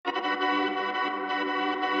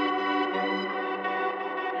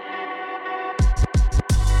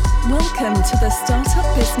Welcome to the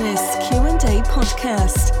Startup Business Q&A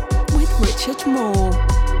podcast with Richard Moore.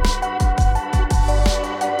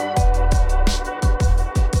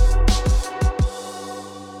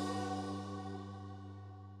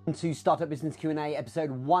 To Startup Business Q&A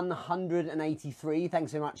episode 183.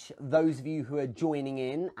 Thanks so much those of you who are joining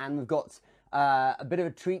in, and we've got a bit of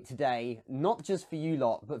a treat today, not just for you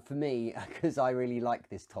lot but for me, because I really like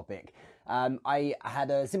this topic. I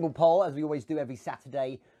had a simple poll, as we always do every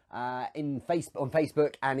Saturday on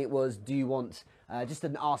Facebook, and it was, do you want just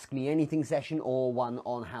an Ask Me Anything session or one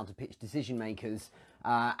on how to pitch decision makers,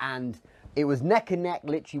 and it was neck and neck,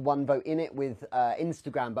 literally one vote in it with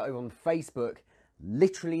Instagram, but over on Facebook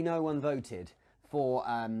literally no one voted for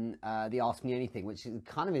the Ask Me Anything, which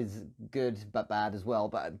kind of is good but bad as well.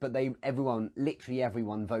 But literally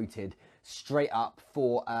everyone voted straight up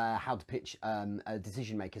for how to pitch a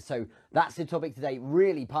decision maker. So that's the topic today.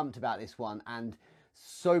 Really pumped about this one, and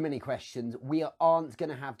so many questions. We aren't going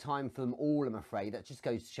to have time for them all, I'm afraid. That just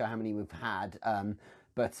goes to show how many we've had.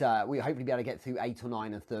 But we hopefully be able to get through 8 or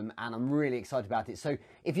 9 of them, and I'm really excited about it. So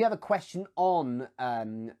if you have a question on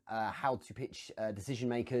how to pitch decision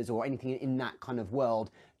makers or anything in that kind of world,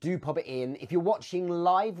 do pop it in. If you're watching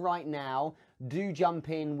live right now, do jump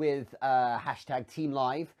in with hashtag Team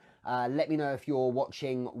Live. Let me know if you're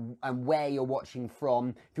watching and where you're watching from.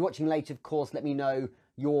 If you're watching later, of course, let me know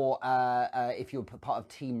if you're part of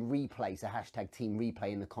Team Replay, so hashtag Team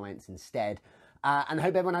Replay in the comments instead. And I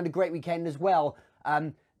hope everyone had a great weekend as well.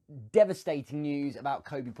 Devastating news about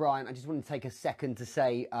Kobe Bryant. I just want to take a second to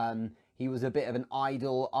say he was a bit of an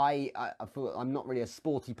idol. I'm not really a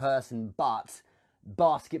sporty person, but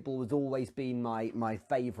basketball has always been my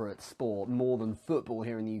favourite sport, more than football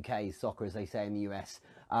here in the UK, soccer as they say in the US.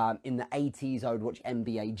 In the 80s, I would watch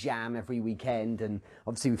NBA Jam every weekend, and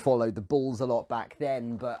obviously we followed the Bulls a lot back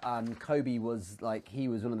then, but Kobe was he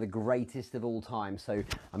was one of the greatest of all time, so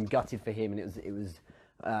I'm gutted for him, and it was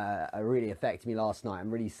really affected me last night.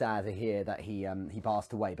 I'm really sad to hear that he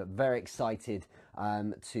passed away, but very excited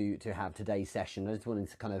to have today's session. I just wanted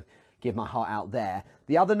to kind of give my heart out there.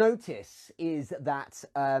 The other notice is that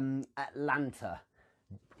Atlanta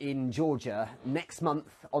in Georgia next month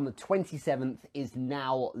on the 27th is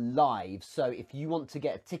now live. So if you want to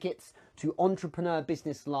get tickets to Entrepreneur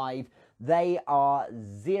Business Live, they are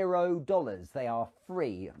 $0. They are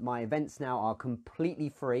free. My events now are completely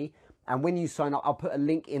free. And when you sign up, I'll put a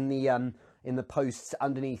link in the posts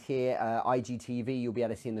underneath here, IGTV, you'll be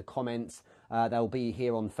able to see in the comments. They'll be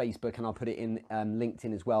here on Facebook, and I'll put it in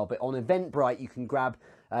LinkedIn as well. But on Eventbrite, you can grab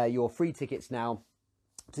your free tickets now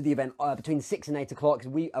to the event between 6 and 8 o'clock.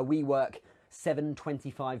 We work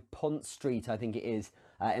 725 Pont Street, I think it is,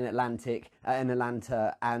 in Atlanta.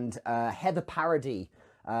 And Heather Parody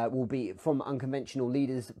will be from Unconventional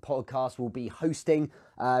Leaders podcast, will be hosting.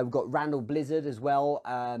 We've got Randall Blizzard as well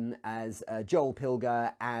as Joel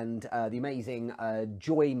Pilger and the amazing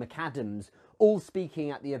Joy McAdams, all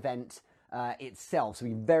speaking at the event itself. So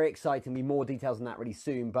we're very excited. There'll be more details on that really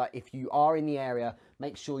soon. But if you are in the area,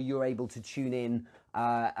 make sure you're able to tune in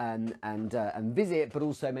and visit. But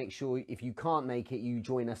also make sure if you can't make it, you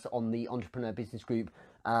join us on the Entrepreneur Business Group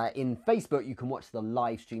in Facebook. You can watch the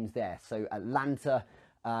live streams there. So Atlanta,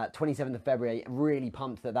 27th of February, really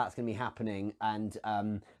pumped that that's going to be happening, and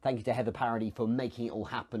thank you to Heather Parody for making it all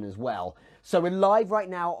happen as well. So we're live right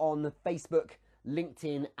now on Facebook,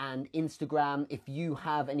 LinkedIn and Instagram. If you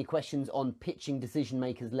have any questions on pitching decision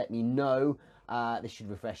makers, let me know. This should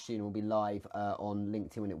refresh soon. We'll be live on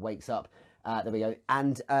LinkedIn when it wakes up. There we go.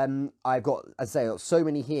 And I've got, as I say, so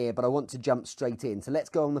many here, but I want to jump straight in. So let's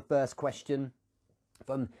go on the first question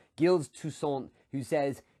from Gilles Toussaint, who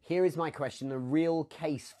says, here is my question, a real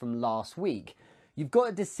case from last week. You've got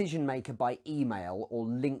a decision maker by email or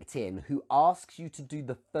LinkedIn who asks you to do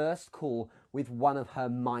the first call with one of her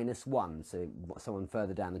 -1, so someone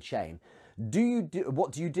further down the chain.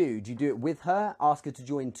 What do you do? Do you do it with her, ask her to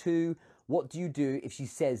join too? What do you do if she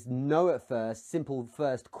says no at first, simple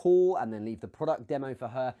first call, and then leave the product demo for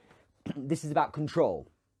her? This is about control.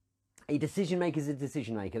 A decision maker is a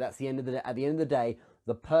decision maker. That's the end of the, at the end of the day,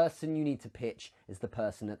 the person you need to pitch is the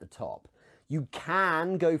person at the top. You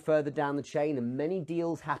can go further down the chain, and many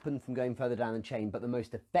deals happen from going further down the chain, but the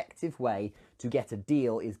most effective way to get a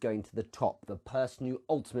deal is going to the top, the person who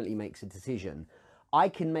ultimately makes a decision. I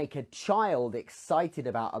can make a child excited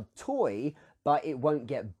about a toy, but it won't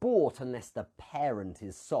get bought unless the parent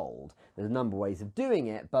is sold. There's a number of ways of doing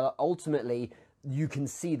it, but ultimately you can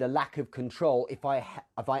see the lack of control if I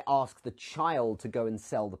ask the child to go and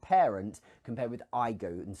sell the parent compared with I go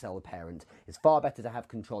and sell the parent. It's far better to have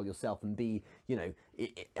control yourself and be,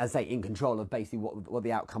 as I say, in control of basically what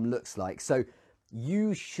the outcome looks like. So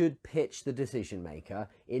You should pitch the decision maker.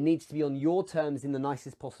 It needs to be on your terms in the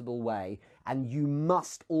nicest possible way. And you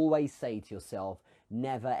must always say to yourself,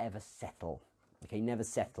 never ever settle. Okay, never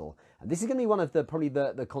settle. And this is going to be one of probably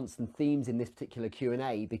the constant themes in this particular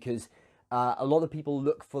Q&A, because a lot of people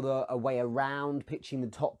look for a way around pitching the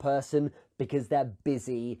top person because they're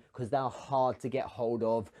busy, because they're hard to get hold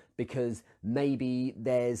of, because maybe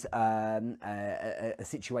there's a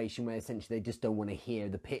situation where essentially they just don't want to hear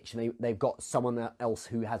the pitch and they've got someone else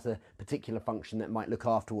who has a particular function that might look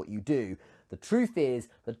after what you do. The truth is,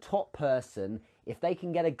 the top person, if they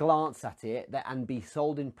can get a glance at it and be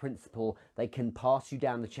sold in principle, they can pass you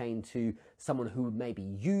down the chain to someone who would maybe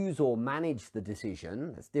use or manage the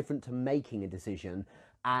decision. That's different to making a decision.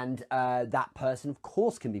 And that person, of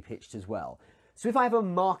course, can be pitched as well. So if I have a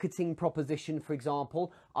marketing proposition, for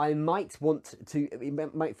example, I might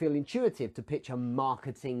it might feel intuitive to pitch a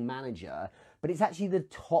marketing manager, but it's actually the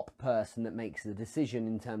top person that makes the decision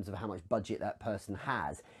in terms of how much budget that person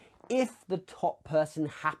has. If the top person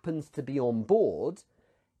happens to be on board,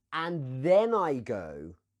 and then I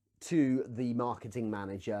go to the marketing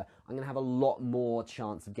manager, I'm going to have a lot more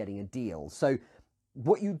chance of getting a deal. So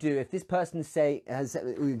what you do, if this person has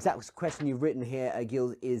the exact question you've written here,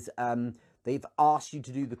 Gil, is they've asked you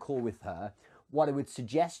to do the call with her, what I would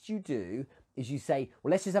suggest you do is you say,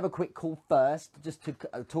 well, let's just have a quick call first, just to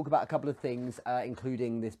talk about a couple of things,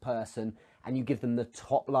 including this person, and you give them the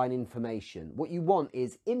top line information. What you want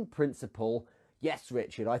is, in principle, yes,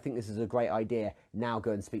 Richard, I think this is a great idea. Now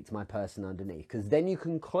go and speak to my person underneath. Because then you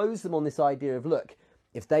can close them on this idea of, look,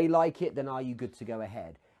 if they like it, then are you good to go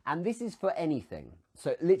ahead? And this is for anything.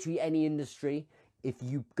 So literally any industry. If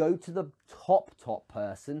you go to the top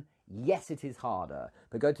person, yes, it is harder.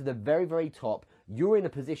 But go to the very, very top, you're in a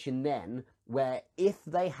position then where if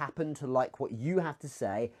they happen to like what you have to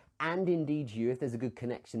say, and indeed you, if there's a good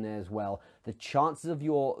connection there as well, the chances of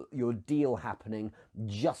your deal happening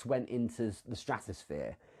just went into the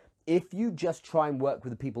stratosphere. If you just try and work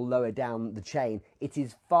with the people lower down the chain, it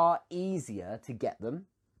is far easier to get them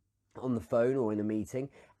on the phone or in a meeting,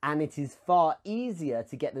 and it is far easier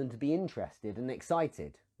to get them to be interested and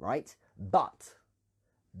excited, right? But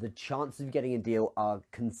the chances of getting a deal are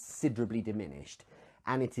considerably diminished.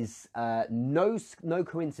 And it is no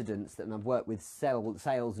coincidence that, and I've worked with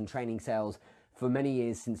sales and training sales for many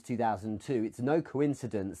years since 2002, it's no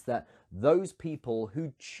coincidence that those people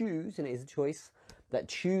who choose, and it is a choice, that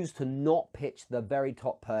choose to not pitch the very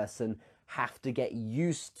top person have to get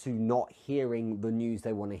used to not hearing the news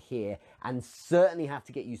they want to hear, and certainly have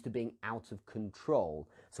to get used to being out of control.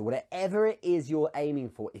 So whatever it is you're aiming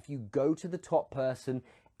for, if you go to the top person,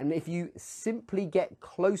 and if you simply get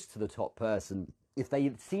close to the top person, if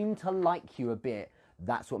they seem to like you a bit,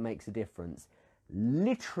 that's what makes a difference.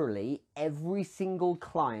 Literally every single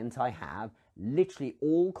client I have, literally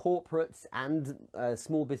all corporates and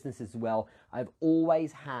small businesses as well, I've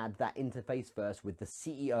always had that interface first with the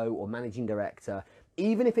CEO or managing director,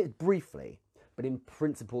 even if it's briefly, but in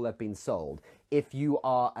principle they've been sold. If you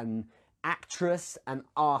are an actress, an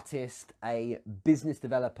artist, a business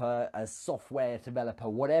developer, a software developer,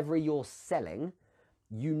 whatever you're selling,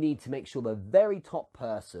 you need to make sure the very top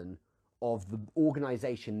person of the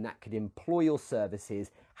organization that could employ your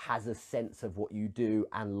services has a sense of what you do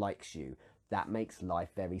and likes you. That makes life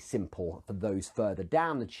very simple for those further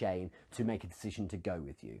down the chain to make a decision to go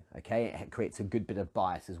with you, okay? It creates a good bit of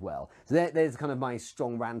bias as well. So there's kind of my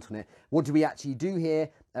strong rant on it. What do we actually do here?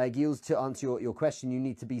 Gilles, to answer your question, you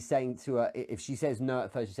need to be saying to her, if she says no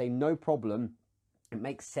at first, you say, no problem. It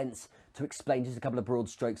makes sense to explain just a couple of broad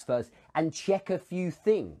strokes first and check a few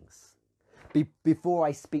things before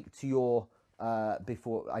I speak to your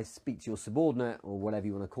subordinate or whatever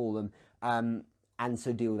you want to call them, and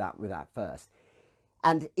so deal with that first.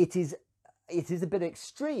 And it is a bit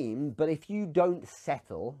extreme, but if you don't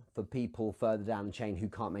settle for people further down the chain who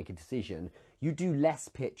can't make a decision, you do less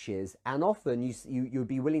pitches, and often you'd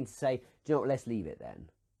be willing to say, do you know what, let's leave it then,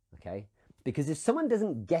 okay? Because if someone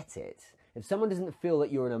doesn't get it, if someone doesn't feel that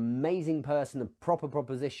you're an amazing person, a proper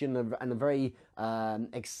proposition, and a very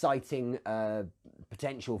exciting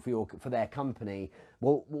potential for their company,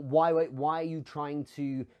 well, why are you trying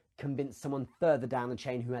to convince someone further down the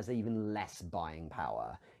chain who has even less buying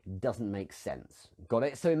power? It doesn't make sense. Got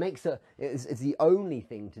it? So it's the only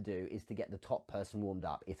thing to do is to get the top person warmed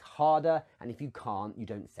up. It's harder, and if you can't, you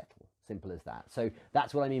don't settle. Simple as that. So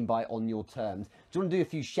that's what I mean by on your terms. Do you want to do a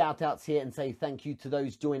few shout outs here and say thank you to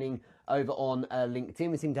those joining over on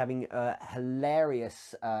LinkedIn? We seem to having a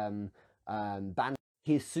hilarious band.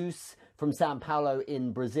 Jesus from Sao Paulo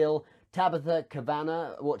in Brazil. Tabitha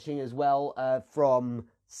Cavana watching as well from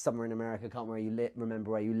somewhere in America. Can't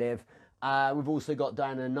remember where you live. We've also got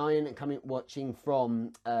Diana Nyan watching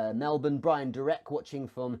from Melbourne, Brian Durek watching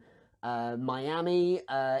from Miami,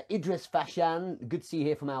 Idris Fashan, good to see you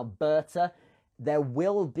here from Alberta. There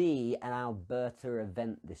will be an Alberta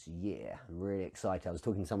event this year. I'm really excited. I was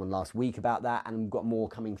talking to someone last week about that, and we've got more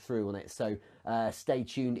coming through on it. So stay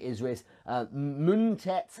tuned, Idris.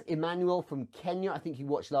 Muntet Emmanuel from Kenya. I think you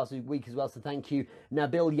watched last week as well, so thank you.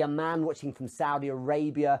 Nabil Yaman watching from Saudi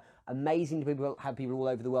Arabia. Amazing to have people all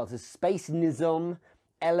over the world. So Space Nizam,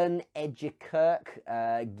 Ellen Edgekirk,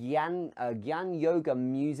 Gyan Yoga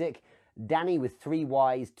Music, Danny with 3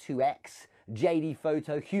 Ys, 2X, JD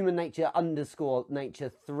Photo, Human Nature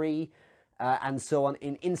 _Nature 3, and so on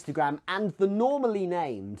in Instagram, and the normally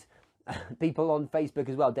named people on Facebook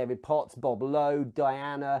as well. David Potts, Bob Lowe,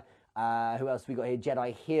 Diana, who else we got here?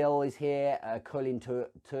 Jedi Hill is here, Colin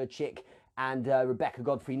Turchik, and Rebecca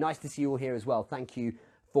Godfrey. Nice to see you all here as well. Thank you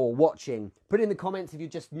for watching. Put in the comments if you're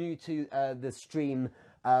just new to the stream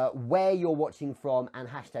where you're watching from, and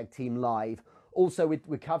hashtag Team Live. Also,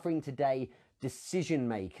 we're covering today decision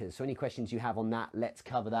makers. So any questions you have on that, let's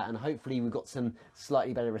cover that. And hopefully we've got some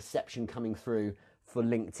slightly better reception coming through for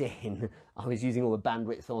LinkedIn. I was using all the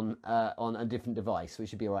bandwidth on a different device, so it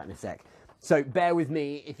should be all right in a sec. So bear with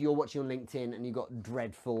me if you're watching on LinkedIn and you've got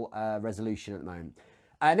dreadful resolution at the moment.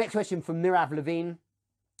 Next question from Mirav Levine.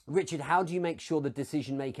 Richard, how do you make sure the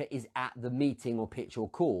decision maker is at the meeting or pitch or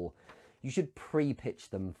call? You should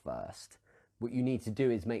pre-pitch them first. What you need to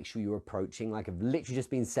do is make sure you're approaching, like I've literally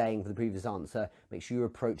just been saying for the previous answer, make sure you're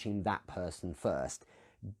approaching that person first.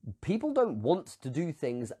 People don't want to do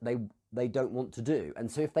things they don't want to do.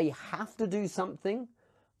 And so if they have to do something,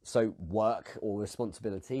 so work or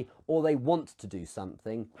responsibility, or they want to do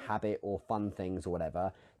something, habit or fun things or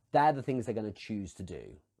whatever, they're the things they're going to choose to do.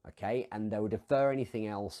 Okay, and they will defer anything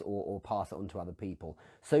else or pass it on to other people.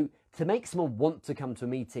 So to make someone want to come to a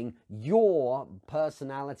meeting, your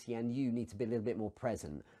personality and you need to be a little bit more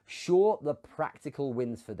present. Sure, the practical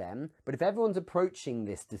wins for them, but if everyone's approaching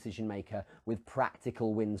this decision maker with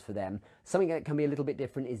practical wins for them, something that can be a little bit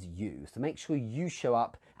different is you. So make sure you show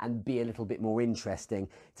up and be a little bit more interesting.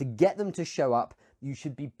 To get them to show up, you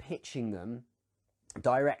should be pitching them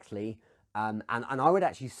directly. And I would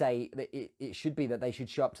actually say that it should be that they should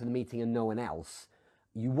show up to the meeting and no one else.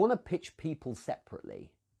 You want to pitch people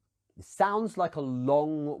separately. It sounds like a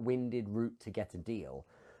long-winded route to get a deal,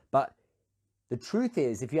 but the truth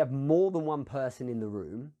is, if you have more than one person in the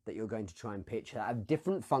room that you're going to try and pitch that have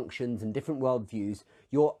different functions and different worldviews,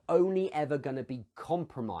 you're only ever going to be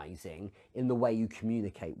compromising in the way you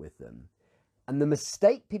communicate with them. And the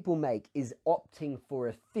mistake people make is opting for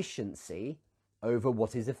efficiency over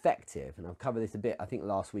what is effective. And I've covered this a bit, I think,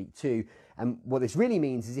 last week too. And what this really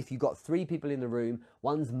means is if you've got 3 people in the room,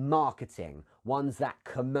 one's marketing, one's that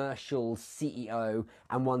commercial CEO,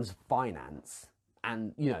 and one's finance,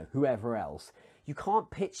 and, you know, whoever else, you can't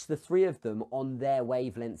pitch the 3 of them on their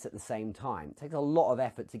wavelengths at the same time. It takes a lot of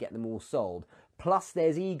effort to get them all sold. Plus,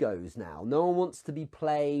 there's egos now. No one wants to be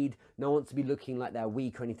played. No one wants to be looking like they're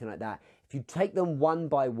weak or anything like that. If you take them one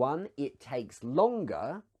by one, it takes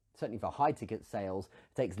longer. Certainly for high ticket sales,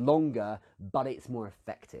 it takes longer, but it's more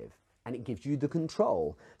effective and it gives you the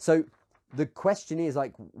control. So the question is,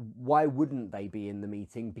 like, why wouldn't they be in the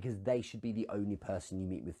meeting? Because they should be the only person you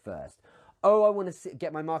meet with first. Oh, I want to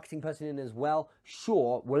get my marketing person in as well.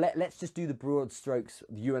 Sure. Well, let's just do the broad strokes,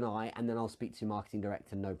 you and I, and then I'll speak to your marketing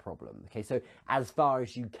director, no problem. Okay. So as far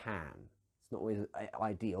as you can, it's not always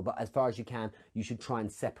ideal, but as far as you can, you should try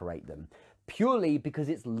and separate them purely because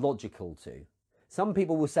it's logical to. Some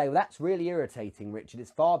people will say, well, that's really irritating, Richard.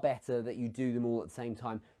 It's far better that you do them all at the same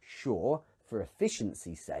time. Sure, for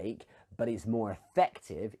efficiency's sake, but it's more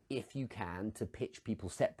effective if you can to pitch people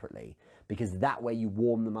separately, because that way you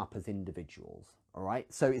warm them up as individuals. All right.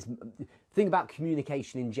 So think about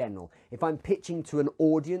communication in general. If I'm pitching to an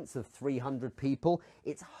audience of 300 people,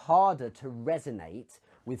 it's harder to resonate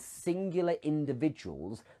with singular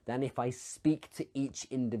individuals than if I speak to each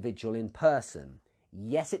individual in person.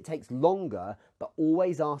 Yes, it takes longer, but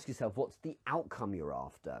always ask yourself, what's the outcome you're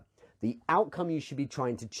after? The outcome you should be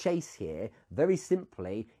trying to chase here, very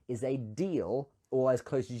simply, is a deal, or as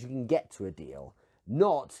close as you can get to a deal,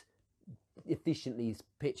 not efficiently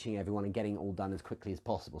pitching everyone and getting it all done as quickly as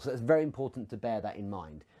possible. So it's very important to bear that in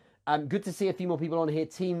mind. Good to see a few more people on here.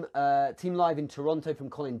 Team Live in Toronto from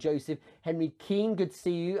Colin Joseph. Henry Keane, good to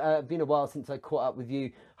see you. Been a while since I caught up with you.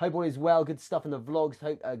 Hope all is well. Good stuff in the vlogs.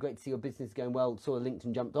 Hope great to see your business going well. Saw the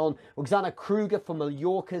LinkedIn jumped on. Roxana Kruger from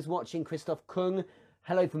Mallorca's watching. Christoph Kung.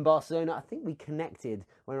 Hello from Barcelona. I think we connected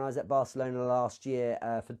when I was at Barcelona last year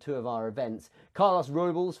for 2 of our events. Carlos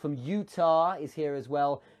Robles from Utah is here as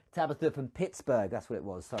well. Tabitha from Pittsburgh, that's what it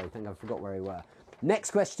was. Sorry, I think I forgot where we were.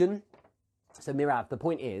 Next question. So Mirav, the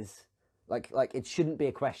point is, like it shouldn't be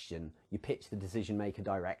a question. You pitch the decision maker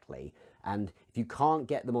directly. And if you can't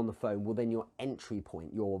get them on the phone, well, then your entry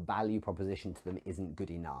point, your value proposition to them isn't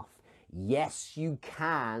good enough. Yes, you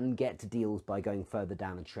can get to deals by going further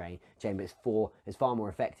down the chain, but it's far more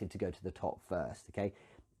effective to go to the top first, okay?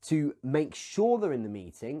 To make sure they're in the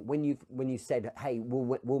meeting, when you've said, hey,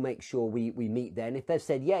 we'll make sure we meet then. If they've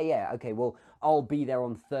said, yeah, okay, well, I'll be there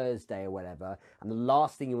on Thursday or whatever, and the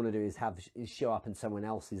last thing you want to do is show up and someone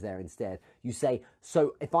else is there instead. You say,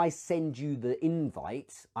 so if I send you the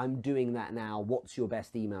invite, I'm doing that now, what's your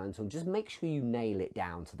best email and so on. Just make sure you nail it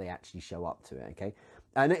down so they actually show up to it, okay?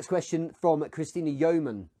 Next question from Christina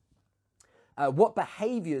Yeoman. What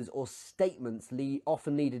behaviours or statements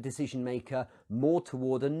often lead a decision maker more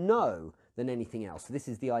toward a no than anything else? So this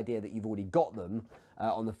is the idea that you've already got them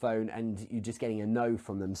on the phone and you're just getting a no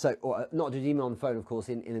from them. So, or not just even on the phone, of course,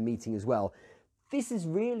 in a meeting as well. This is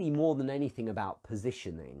really more than anything about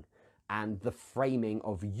positioning and the framing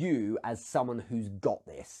of you as someone who's got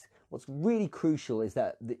this. What's really crucial is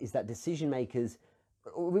that decision makers,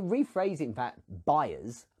 rephrase it, in fact,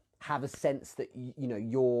 buyers, have a sense that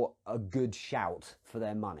you're a good shout for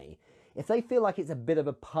their money. If they feel like it's a bit of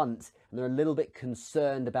a punt and they're a little bit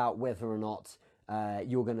concerned about whether or not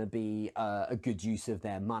you're going to be a good use of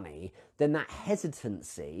their money, then that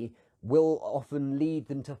hesitancy will often lead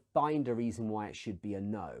them to find a reason why it should be a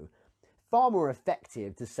no. Far more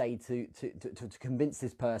effective to say to convince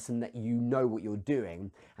this person that you know what you're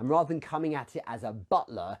doing, and rather than coming at it as a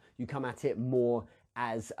butler, you come at it more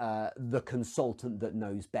as the consultant that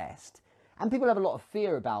knows best. And people have a lot of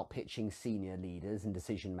fear about pitching senior leaders and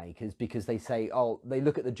decision makers because they say, they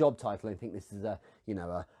look at the job title and think this is a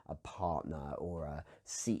partner or a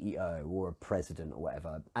CEO or a president or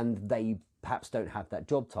whatever, and they perhaps don't have that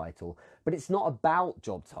job title. But it's not about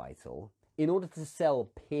job title. In order to sell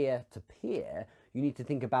peer to peer, you need to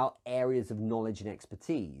think about areas of knowledge and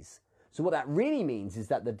expertise. So what that really means is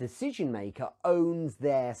that the decision maker owns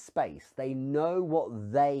their space. They know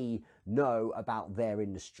what they know about their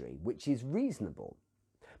industry, which is reasonable.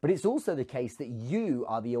 But it's also the case that you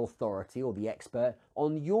are the authority or the expert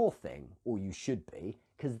on your thing, or you should be,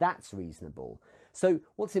 because that's reasonable. So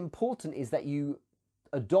what's important is that you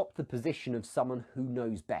adopt the position of someone who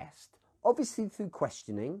knows best. Obviously through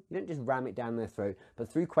questioning, you don't just ram it down their throat,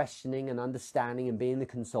 but through questioning and understanding and being the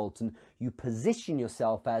consultant, you position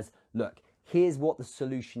yourself as, look, here's what the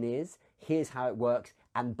solution is, here's how it works,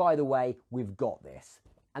 and by the way, we've got this.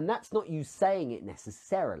 And that's not you saying it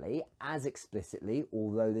necessarily as explicitly,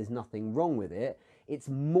 although there's nothing wrong with it. It's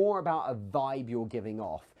more about a vibe you're giving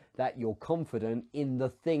off, that you're confident in the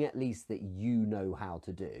thing at least that you know how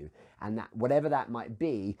to do. And that whatever that might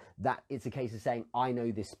be, that it's a case of saying, I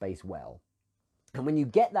know this space well. And when you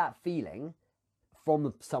get that feeling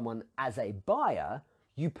from someone as a buyer,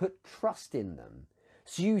 you put trust in them.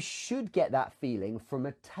 So you should get that feeling from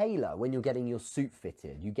a tailor when you're getting your suit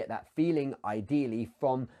fitted. You get that feeling ideally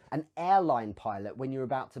from an airline pilot when you're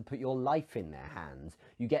about to put your life in their hands.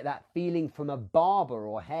 You get that feeling from a barber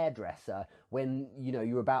or hairdresser when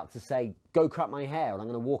you're about to say, go cut my hair and I'm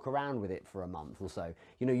going to walk around with it for a month or so.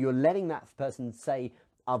 You're letting that person say,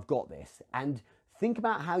 I've got this. And think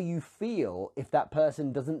about how you feel if that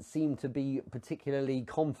person doesn't seem to be particularly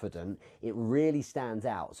confident. It really stands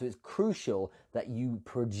out. So it's crucial that you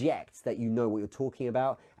project that you know what you're talking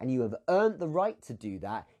about, and you have earned the right to do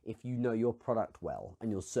that if you know your product well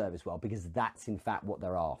and your service well, because that's in fact what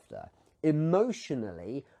they're after.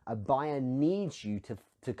 Emotionally, a buyer needs you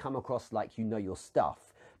to come across like you know your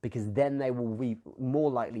stuff, because then they will be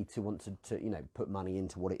more likely to want to put money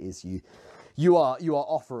into what it is you are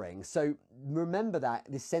offering. So remember that,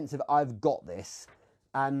 this sense of I've got this,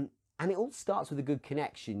 and it all starts with a good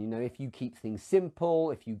connection. If you keep things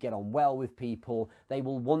simple, if you get on well with people, they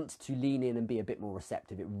will want to lean in and be a bit more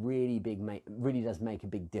receptive. It really does make a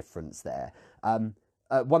big difference there.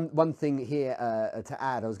 One thing here to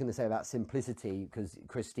add, I was going to say about simplicity, because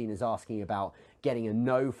Christina's asking about getting a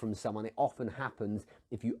no from someone. It often happens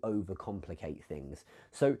if you overcomplicate things.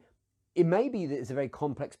 So it may be that it's a very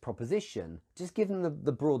complex proposition. Just give them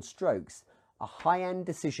the broad strokes. A high-end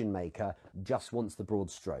decision maker just wants the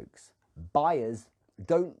broad strokes. Buyers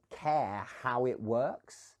don't care how it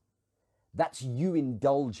works. That's you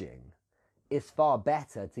indulging. It's far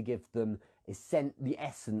better to give them the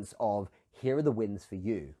essence of, here are the wins for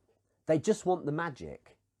you. They just want the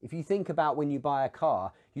magic. If you think about when you buy a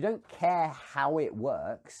car, you don't care how it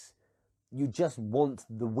works. You just want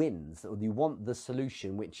the wins, or you want the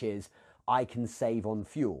solution, which is, I can save on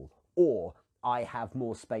fuel, or I have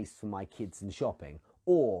more space for my kids and shopping,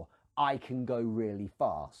 or I can go really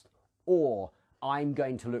fast, or I'm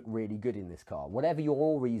going to look really good in this car. Whatever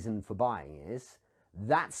your reason for buying is,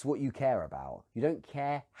 that's what you care about. You don't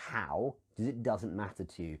care how, because it doesn't matter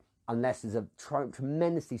to you, unless there's a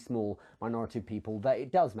tremendously small minority of people that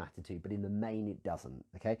it does matter to, but in the main it doesn't,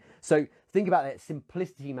 okay? So think about it,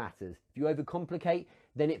 simplicity matters. If you overcomplicate,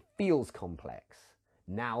 then it feels complex.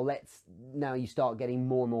 Now you start getting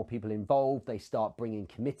more and more people involved, they start bringing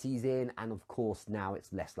committees in, and of course now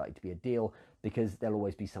it's less likely to be a deal because there'll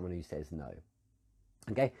always be someone who says no.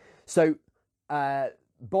 Okay, so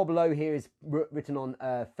Bob Lowe here is written on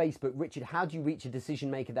Facebook. Richard, how do you reach a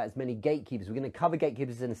decision maker that has many gatekeepers? We're going to cover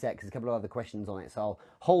gatekeepers in a sec because there's a couple of other questions on it, so I'll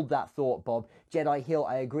hold that thought, Bob. Jedi Hill,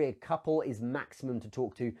 I agree, a couple is maximum to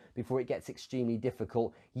talk to before it gets extremely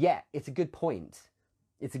difficult. Yeah, it's a good point.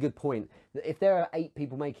 It's a good point. If there are 8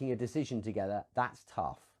 people making a decision together, that's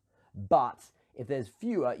tough. But if there's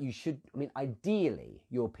fewer, you should, I mean, ideally,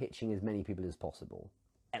 you're pitching as many people as possible.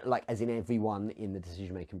 Like, as in everyone in the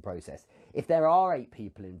decision-making process. If there are 8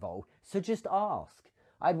 people involved, so just ask.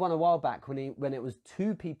 I had one a while back when it was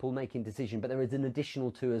 2 people making decision, but there was an additional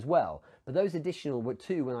 2 as well. But those additional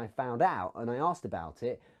 2, when I found out and I asked about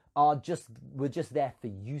it, were just there for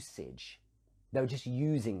usage. They were just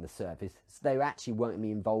using the service. So they actually weren't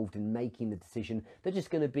involved in making the decision. They're just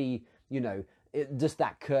going to be, you know, just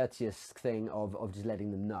that courteous thing of just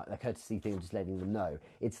letting them know, the courtesy thing of just letting them know.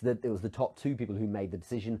 It was the top 2 people who made the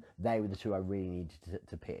decision. They were the 2 I really needed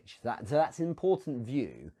to pitch. So that's an important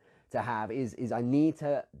view to have, is I need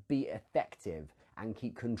to be effective and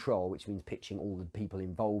keep control, which means pitching all the people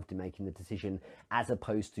involved in making the decision as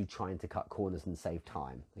opposed to trying to cut corners and save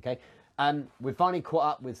time, okay? We've finally caught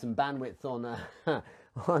up with some bandwidth on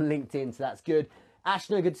on LinkedIn, so that's good.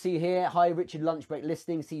 Ashna, good to see you here. Hi, Richard, lunch break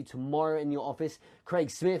listening. See you tomorrow in your office.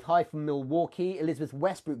 Craig Smith, hi from Milwaukee. Elizabeth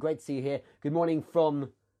Westbrook, great to see you here. Good morning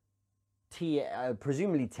from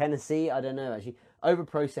presumably Tennessee. I don't know, actually.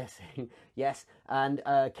 Overprocessing, yes. And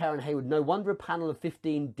Karen Hayward, no wonder a panel of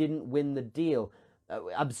 15 didn't win the deal.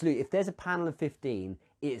 Absolutely. If there's a panel of 15,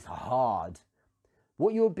 it's hard.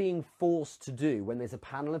 What you're being forced to do when there's a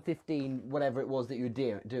panel of 15, whatever it was that you're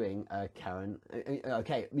doing, Karen,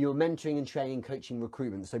 okay, you're mentoring and training, coaching,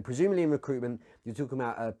 recruitment. So presumably in recruitment, you're talking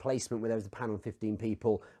about a placement where there was a panel of 15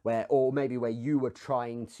 people, or maybe where you were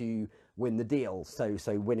trying to win the deal, so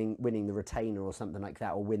winning the retainer or something like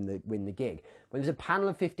that, or win the gig. When there's a panel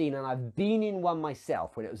of 15, and I've been in one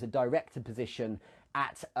myself when it was a director position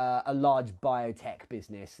at a large biotech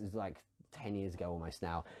business. It was like 10 years ago almost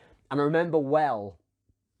now, and I remember well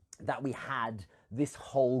that we had this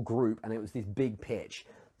whole group and it was this big pitch.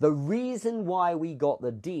 The reason why we got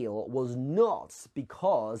the deal was not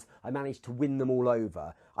because I managed to win them all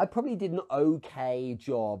over. I probably did an okay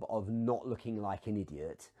job of not looking like an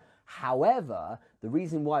idiot. However, the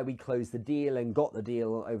reason why we closed the deal and got the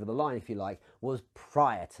deal over the line, if you like, was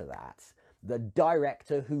prior to that. The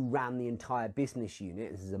director who ran the entire business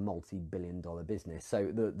unit, this is a multi-billion-dollar business,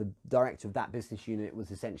 so the director of that business unit was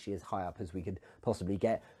essentially as high up as we could possibly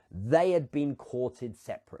get. They had been courted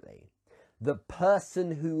separately. The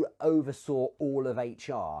person who oversaw all of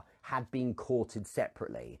HR had been courted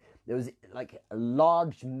separately. There was like a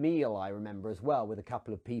large meal, I remember, as well, with a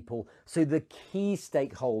couple of people. So the key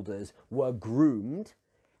stakeholders were groomed,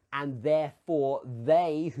 and therefore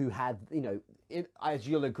they who had, you know, as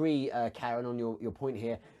you'll agree, Karen, on your point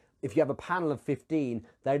here, if you have a panel of 15,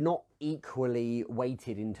 they're not equally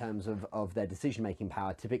weighted in terms of their decision-making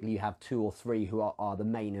power. Typically, you have 2 or 3 who are the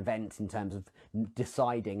main events in terms of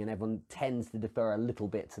deciding, and everyone tends to defer a little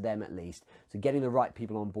bit to them at least. So getting the right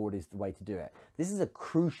people on board is the way to do it. This is a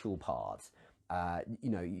crucial part.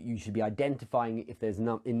 You know, you should be identifying if there's a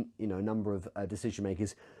number of decision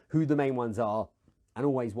makers, who the main ones are, and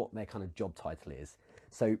always what their kind of job title is.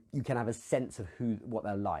 So you can have a sense of what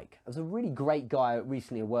they're like. There was a really great guy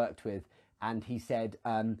recently I worked with, and he said,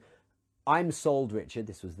 I'm sold, Richard,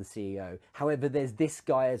 this was the CEO. However, there's this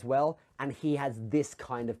guy as well, and he has this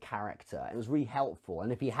kind of character. And it was really helpful.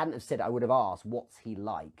 And if he hadn't have said it, I would have asked, what's he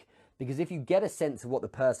like? Because if you get a sense of what the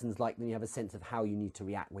person's like, then you have a sense of how you need to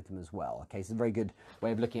react with them as well. Okay, so a very good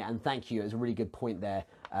way of looking at it. And thank you, it was a really good point there,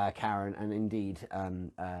 Karen. And indeed,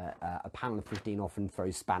 a panel of 15 often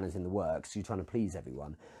throws spanners in the works. So you're trying to please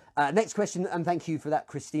everyone. Next question, and thank you for that,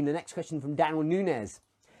 Christine. The next question from Daniel Nunez.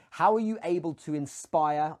 How are you able to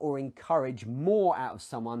inspire or encourage more out of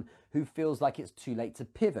someone who feels like it's too late to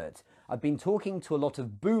pivot? I've been talking to a lot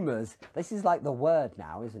of boomers. This is like the word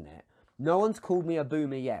now, isn't it? No one's called me a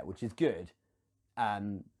boomer yet, which is good,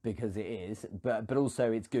 because it is, but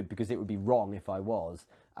also it's good because it would be wrong if I was,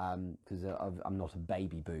 because I'm not a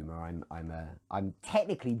baby boomer. I'm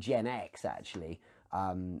technically Gen X actually,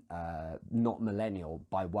 not millennial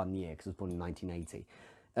by 1 year because I was born in 1980.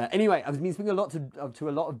 Anyway, I've been speaking a lot to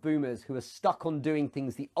a lot of boomers who are stuck on doing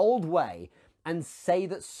things the old way and say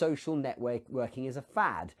that social networking is a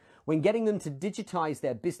fad. When getting them to digitize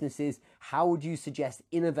their businesses, how would you suggest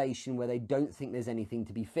innovation where they don't think there's anything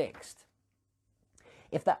to be fixed?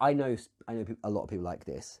 I know a lot of people like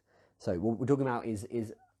this. So what we're talking about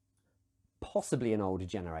is possibly an older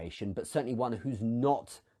generation, but certainly one who's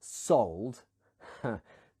not sold.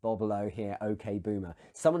 Bob below here, okay, boomer.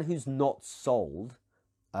 Someone who's not sold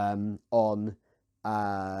on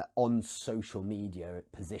social media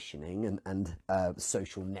positioning and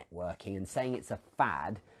social networking and saying it's a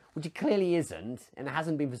fad, which it clearly isn't, and it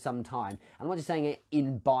hasn't been for some time. I'm not just saying it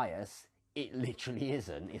in bias, it literally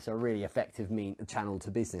isn't. It's a really effective channel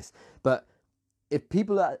to business. But if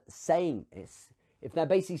people are saying this, if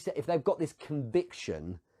they've got this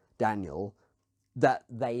conviction, Daniel, that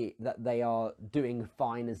they are doing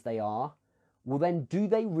fine as they are, well then do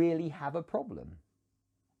they really have a problem?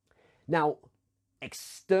 Now,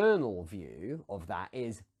 external view of that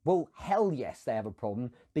is, well, hell yes, they have a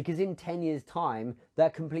problem, because in 10 years' time, they're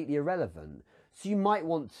completely irrelevant. So you might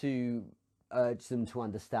want to urge them to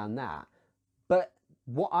understand that. But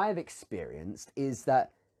what I've experienced is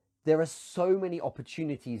that there are so many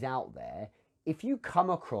opportunities out there. If you come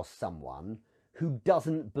across someone who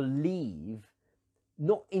doesn't believe,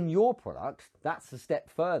 not in your product, that's a step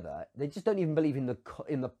further. They just don't even believe in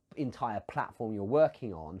the entire platform you're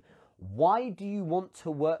working on. Why do you want to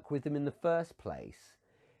work with them in the first place?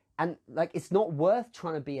 And like, it's not worth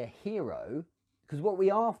trying to be a hero, because what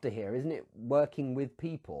we're after here, isn't it, working with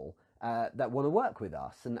people that want to work with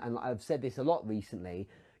us? And I've said this a lot recently.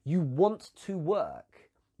 You want to work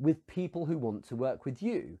with people who want to work with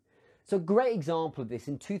you. So a great example of this,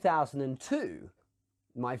 in 2002,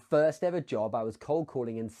 my first ever job, I was cold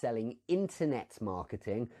calling and selling internet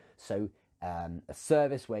marketing. So a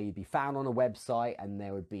service where you'd be found on a website and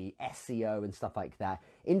there would be SEO and stuff like that.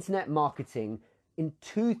 Internet marketing in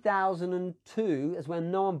 2002 is when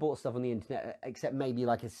no one bought stuff on the internet except maybe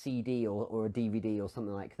like a CD or a DVD or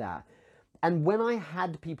something like that. And when I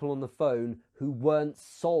had people on the phone who weren't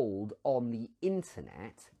sold on the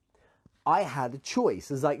internet, I had a choice.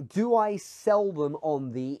 It's like, do I sell them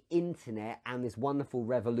on the internet and this wonderful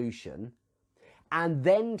revolution and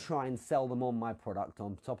then try and sell them on my product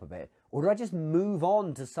on top of it? Or do I just move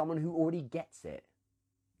on to someone who already gets it?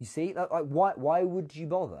 You see, like why would you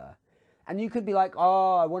bother? And you could be like,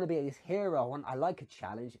 oh, I want to be this hero. I like a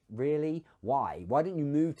challenge. Really? Why? Why don't you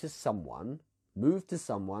move to someone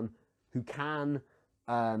who can,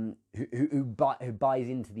 who buys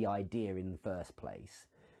into the idea in the first place?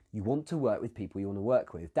 You want to work with people you want to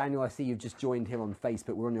work with. Daniel, I see you've just joined here on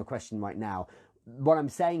Facebook. We're on your question right now. What I'm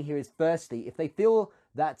saying here is, firstly, if they feel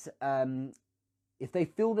that, if they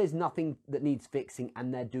feel there's nothing that needs fixing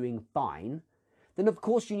and they're doing fine, then of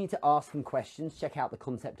course you need to ask them questions. Check out the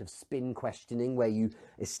concept of spin questioning, where you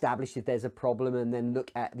establish if there's a problem and then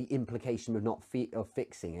look at the implication of not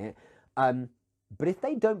fixing it. But if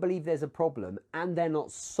they don't believe there's a problem and they're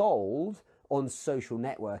not sold on social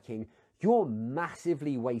networking, you're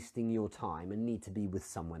massively wasting your time and need to be with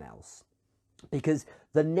someone else. Because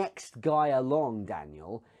the next guy along,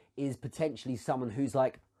 Daniel, is potentially someone who's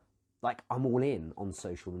like I'm all in on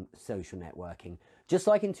social networking. Just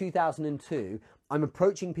like in 2002, I'm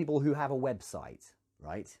approaching people who have a website,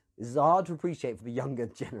 right? This is hard to appreciate for the younger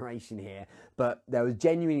generation here, but there was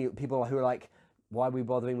genuinely people who were like, why are we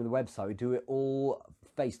bothering with the website? We do it all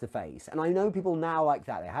face to face. And I know people now like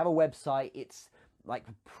that. They have a website. It's like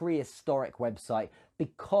a prehistoric website,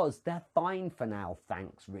 because they're fine for now,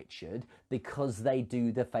 thanks Richard, because they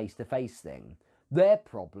do the face-to-face thing. Their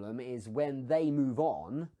problem is when they move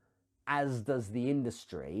on, as does the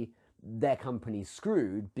industry, their company's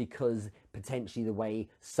screwed, because potentially the way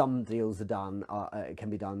some deals are done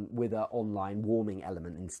can be done with an online warming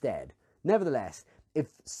element instead. Nevertheless, if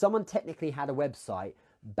someone technically had a website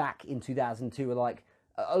back in 2002, a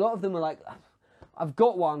lot of them were like, I've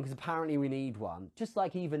got one because apparently we need one. Just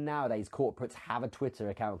like even nowadays, corporates have a Twitter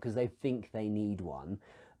account because they think they need one,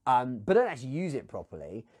 but don't actually use it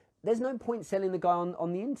properly. There's no point selling the guy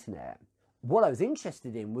on the internet. What I was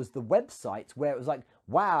interested in was the websites where it was like,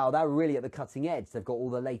 wow, they're really at the cutting edge. They've got all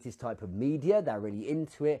the latest type of media. They're really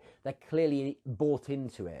into it. They're clearly bought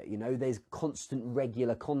into it. You know, there's constant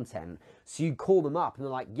regular content. So you call them up and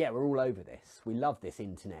they're like, yeah, we're all over this. We love this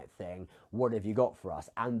internet thing. What have you got for us?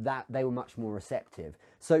 And that they were much more receptive.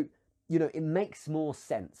 So, you know, it makes more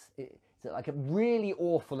sense. It's like a really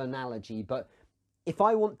awful analogy, but if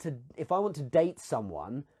I want to date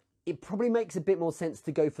someone, it probably makes a bit more sense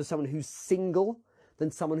to go for someone who's single than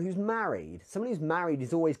someone who's married. Someone who's married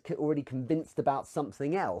is always already convinced about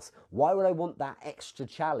something else. Why would I want that extra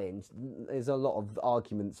challenge? There's a lot of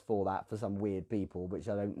arguments for that for some weird people, which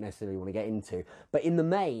I don't necessarily want to get into. But in the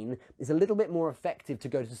main, it's a little bit more effective to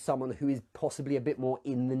go to someone who is possibly a bit more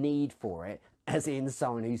in the need for it, as in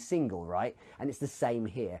someone who's single, right? And it's the same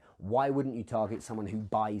here. Why wouldn't you target someone who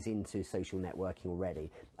buys into social networking already?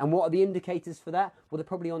 And what are the indicators for that? Well, they're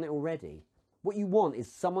probably on it already. What you want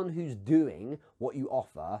is someone who's doing what you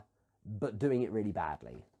offer, but doing it really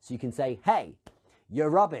badly. So you can say, hey,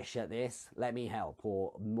 you're rubbish at this, let me help,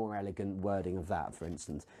 or more elegant wording of that, for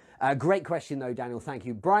instance. Great question, though, Daniel, thank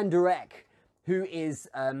you. Brian Durek, who is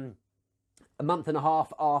a month and a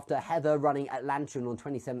half after Heather running Atlanta on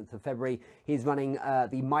 27th of February. He's running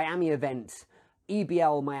the Miami event,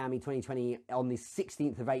 EBL Miami 2020, on the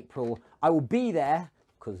 16th of April. I will be there,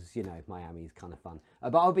 because, you know, Miami is kind of fun.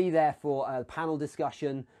 But I'll be there for a panel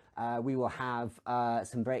discussion. We will have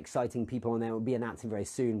some very exciting people on there. We'll be announcing very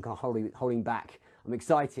soon, holding back. I'm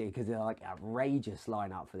excited because they're like outrageous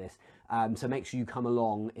lineup for this. So make sure you come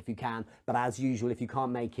along if you can. But as usual, if you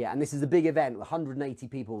can't make it, and this is a big event, 180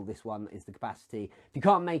 people, this one is the capacity. If you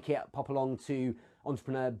can't make it, pop along to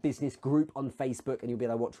Entrepreneur Business Group on Facebook and you'll be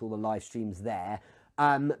able to watch all the live streams there.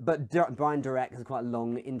 But Brian Durek has quite a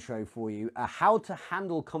long intro for you. How to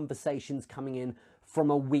handle conversations coming in from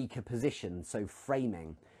a weaker position, so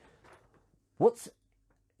framing. What's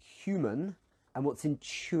human and what's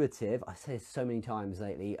intuitive, I say this so many times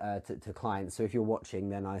lately to clients, so if you're watching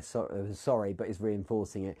then I'm sorry, but it's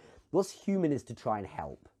reinforcing it. What's human is to try and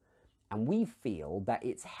help. And we feel that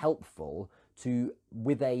it's helpful to,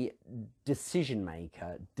 with a decision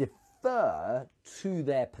maker, defer to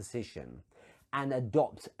their position and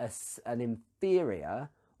adopt an inferior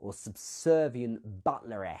or subservient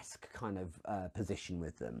butler-esque kind of position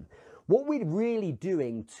with them. What we're really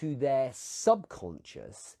doing to their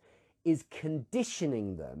subconscious is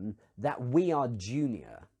conditioning them that we are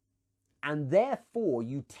junior, and therefore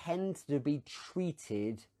you tend to be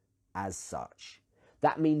treated as such.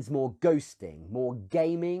 That means more ghosting, more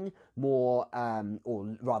gaming, more,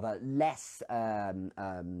 or rather less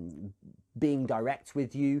being direct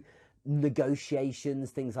with you, negotiations,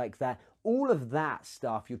 things like that. All of that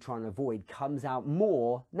stuff you're trying to avoid comes out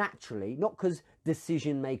more naturally, not because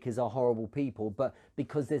decision makers are horrible people, but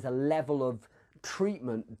because there's a level of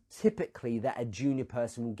treatment typically that a junior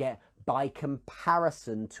person will get by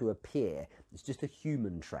comparison to a peer. It's just a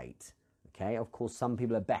human trait. Okay, of course, some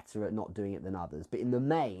people are better at not doing it than others, but in the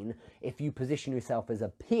main, if you position yourself as a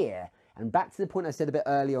peer, and back to the point I said a bit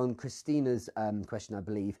earlier on Christina's question, I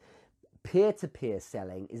believe, peer-to-peer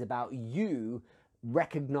selling is about you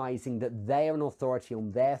recognizing that they are an authority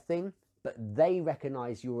on their thing, but they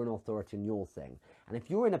recognize you're an authority on your thing. And if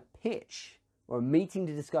you're in a pitch or a meeting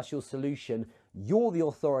to discuss your solution, you're the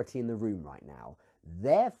authority in the room right now.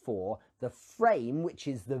 Therefore, the frame, which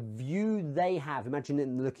is the view they have, imagine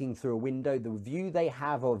them looking through a window, the view they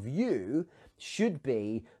have of you should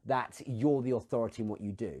be that you're the authority in what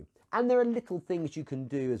you do. And there are little things you can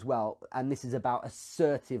do as well, and this is about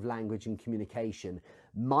assertive language and communication.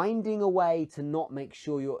 Minding a way to make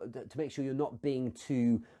sure you're not being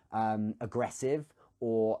too aggressive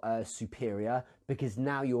or superior, because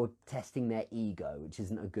now you're testing their ego, which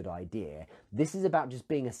isn't a good idea. This is about just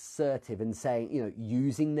being assertive and saying, you know,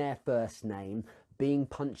 using their first name, being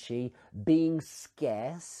punchy, being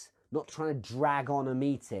scarce, not trying to drag on a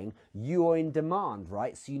meeting. You are in demand,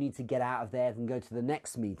 right? So you need to get out of there and go to the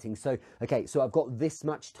next meeting. So, okay, so I've got this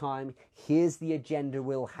much time. Here's the agenda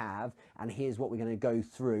we'll have, and here's what we're going to go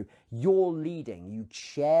through. You're leading. You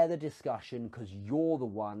chair the discussion because you're the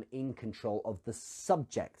one in control of the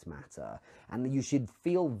subject matter. And you should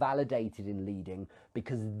feel validated in leading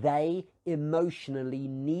because they emotionally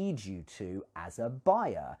need you to as a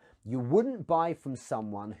buyer. You wouldn't buy from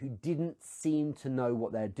someone who didn't seem to know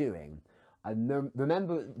what they're doing. I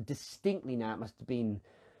remember distinctly now, it must have been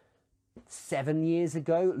 7 years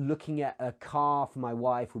ago, looking at a car for my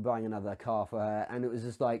wife. We're buying another car for her, and it was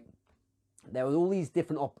just like, there were all these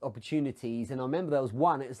different opportunities, and I remember there was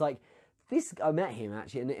one, it was like, I met him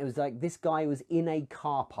actually, and it was like, this guy was in a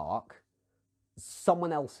car park,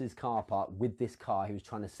 someone else's car park with this car he was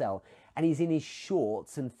trying to sell, and he's in his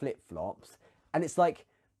shorts and flip-flops, and it's like,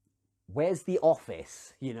 where's the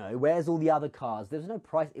office? You know, where's all the other cars? There was no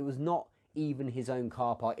price. It was not even his own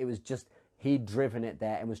car park. It was just he'd driven it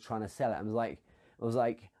there and was trying to sell it. I was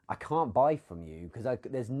like, I can't buy from you because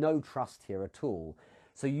there's no trust here at all.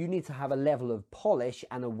 So you need to have a level of polish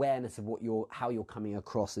and awareness of how you're coming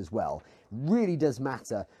across as well. Really does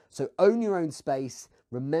matter. So own your own space.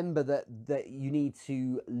 Remember that you need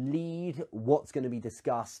to lead what's going to be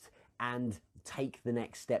discussed and take the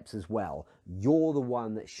next steps as well. You're the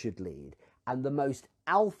one that should lead. And the most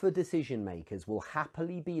alpha decision makers will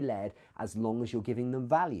happily be led as long as you're giving them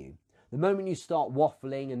value. The moment you start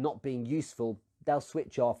waffling and not being useful, they'll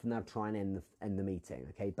switch off and they'll try and end the meeting,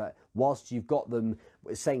 okay? But whilst you've got them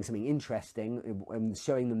saying something interesting and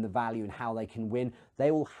showing them the value and how they can win, they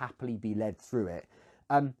will happily be led through it.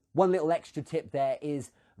 One little extra tip there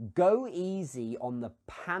is go easy on the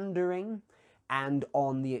pandering and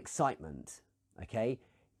on the excitement, okay?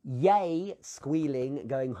 Yay, squealing,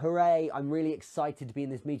 going, hooray, I'm really excited to be in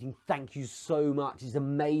this meeting. Thank you so much. It's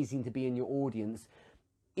amazing to be in your audience.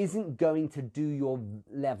 Isn't going to do your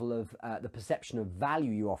level of the perception of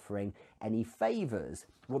value you're offering any favors.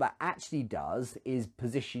 What that actually does is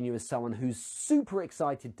position you as someone who's super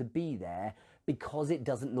excited to be there because it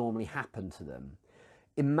doesn't normally happen to them.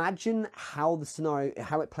 Imagine how the scenario,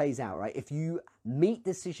 how it plays out, right? If you meet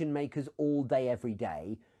decision makers all day, every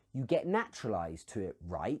day, you get naturalized to it,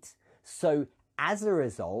 right? So as a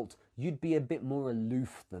result, you'd be a bit more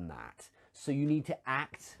aloof than that. So you need to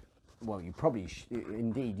act. Well, you probably,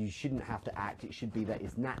 indeed, you shouldn't have to act. It should be that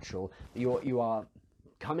it's natural. You are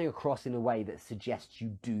coming across in a way that suggests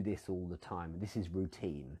you do this all the time. This is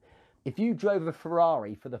routine. If you drove a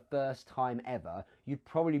Ferrari for the first time ever, you'd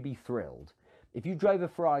probably be thrilled. If you drove a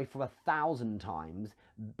Ferrari for 1,000 times,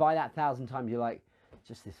 by that 1,000 times, you're like,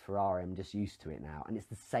 just this Ferrari, I'm just used to it now. And it's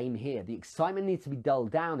the same here. The excitement needs to be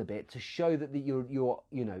dulled down a bit to show that you're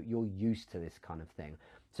used to this kind of thing.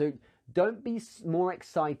 So don't be more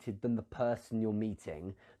excited than the person you're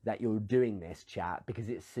meeting that you're doing this chat, because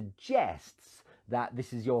it suggests that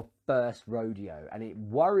this is your first rodeo and it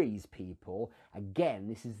worries people. Again,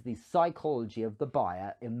 this is the psychology of the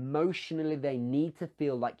buyer. Emotionally, they need to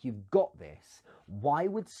feel like you've got this. Why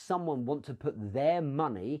would someone want to put their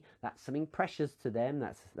money, that's something precious to them,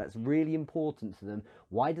 that's really important to them,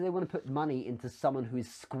 why do they want to put money into someone who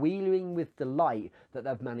is squealing with delight that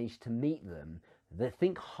they've managed to meet them?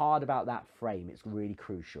 Think hard about that frame. It's really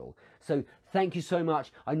crucial. So thank you so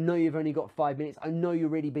much. I know you've only got 5 minutes. I know you're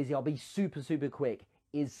really busy. I'll be super, super quick.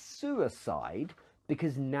 Is suicide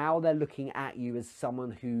because now they're looking at you as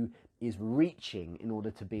someone who is reaching in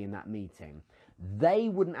order to be in that meeting. They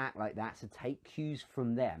wouldn't act like that, so take cues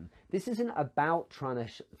from them. This isn't about trying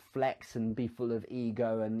to flex and be full of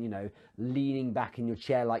ego and, leaning back in your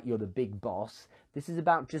chair like you're the big boss. This is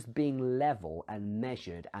about just being level and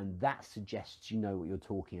measured, and that suggests you know what you're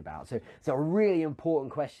talking about. So it's a really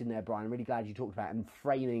important question there, Brian. I'm really glad you talked about it, and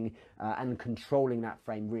framing and controlling that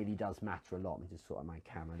frame really does matter a lot. Let me just sort out my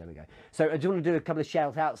camera. There we go. So I just want to do a couple of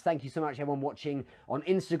shout outs. Thank you so much, everyone watching on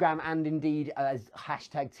Instagram and indeed as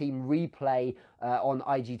hashtag team replay on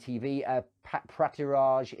IGTV.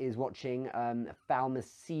 Pratiraj is watching,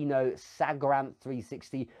 Falmacino,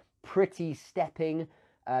 Sagrant360, Pretty Stepping,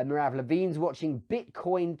 Mirav Levine's watching,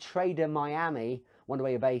 Bitcoin Trader Miami, wonder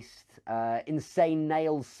where you're based, Insane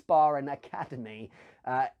Nails Spa and Academy,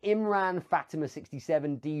 Imran Fatima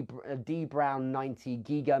 67, D Brown 90,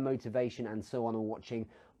 Giga Motivation, and so on, are watching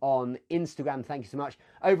on Instagram. Thank you so much.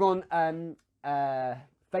 Over on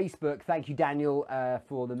Facebook, thank you, Daniel,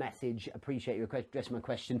 for the message. Appreciate you addressing my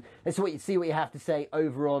question. Let's see what you have to say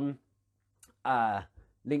over on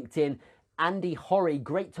LinkedIn. Andy Horry,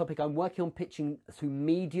 great topic. I'm working on pitching to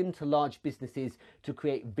medium to large businesses to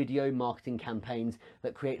create video marketing campaigns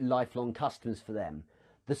that create lifelong customers for them.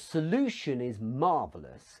 The solution is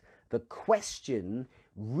marvelous. The question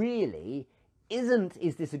really isn't,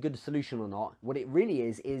 is this a good solution or not? What it really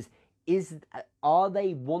is are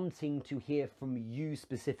they wanting to hear from you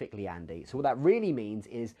specifically, Andy? So what that really means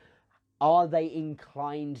is, are they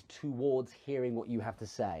inclined towards hearing what you have to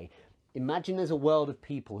say? Imagine there's a world of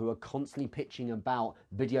people who are constantly pitching about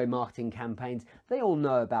video marketing campaigns. They all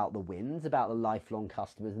know about the wins, about the lifelong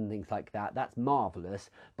customers and things like that. That's marvelous,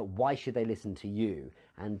 but why should they listen to you?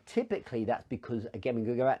 And typically that's because, again, we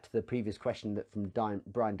can go back to the previous question that from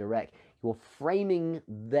Brian Direct, you're framing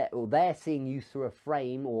that, or they're seeing you through a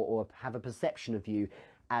frame or have a perception of you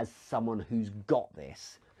as someone who's got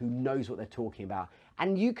this, who knows what they're talking about.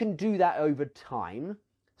 And you can do that over time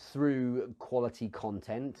through quality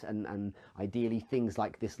content and ideally things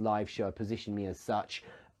like this live show position me as such,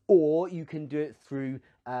 or you can do it through,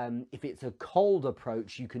 if it's a cold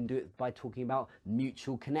approach, you can do it by talking about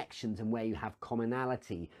mutual connections and where you have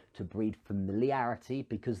commonality to breed familiarity,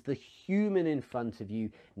 because the human in front of you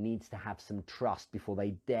needs to have some trust before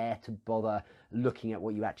they dare to bother looking at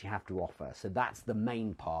what you actually have to offer. So that's the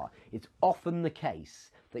main part. It's often the case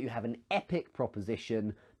that you have an epic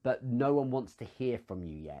proposition but no one wants to hear from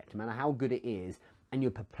you yet, no matter how good it is, and you're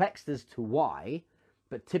perplexed as to why,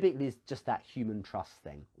 but typically it's just that human trust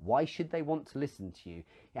thing. Why should they want to listen to you?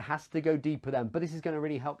 It has to go deeper than, but this is going to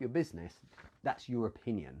really help your business. That's your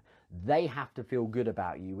opinion. They have to feel good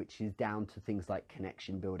about you, which is down to things like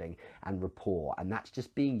connection building and rapport. And that's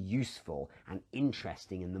just being useful and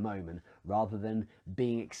interesting in the moment, rather than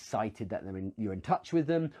being excited that you're in touch with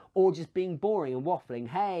them, or just being boring and waffling.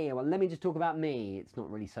 Hey, well, let me just talk about me. It's not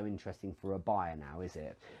really so interesting for a buyer now, is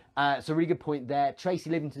it? So really good point there. Tracy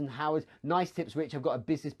Livingston Howard, nice tips, Rich. I've got a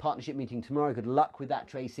business partnership meeting tomorrow. Good luck with that,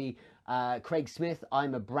 Tracy. Craig Smith,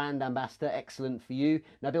 I'm a brand ambassador. Excellent for you.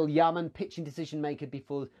 Nabil Yaman, pitching decision maker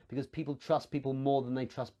because people trust people more than they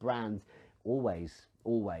trust brands. Always.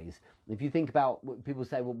 If you think about what people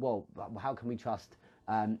say, well, how can we trust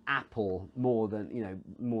Apple more than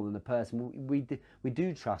the person? We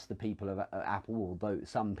do trust the people of Apple, although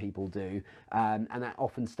some people do, and that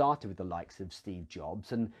often started with the likes of Steve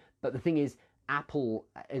Jobs. But the thing is, Apple,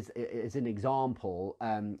 as an example,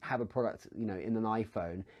 have a product, in an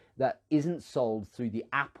iPhone that isn't sold through the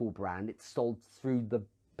Apple brand. It's sold through the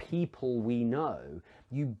people we know.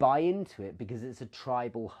 You buy into it because it's a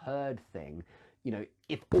tribal herd thing.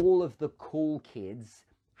 If all of the cool kids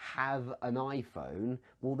have an iPhone,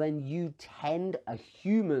 well, then a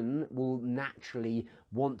human will naturally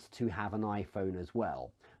want to have an iPhone as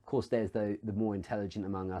well. Of course, there's the more intelligent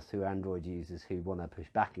among us who are Android users who want to push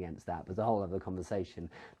back against that, but it's a whole other conversation.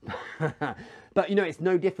 But, it's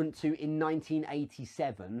no different to in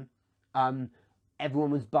 1987,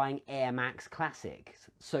 everyone was buying Air Max Classics.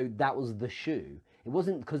 So that was the shoe. It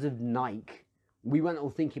wasn't because of Nike. We weren't all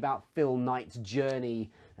thinking about Phil Knight's journey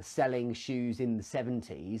selling shoes in the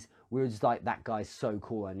 70s. We were just like, that guy's so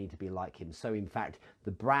cool, I need to be like him. So in fact, the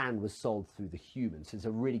brand was sold through the human. So it's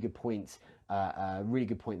a really good point. Really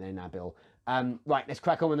good point there, Nabil. Right, let's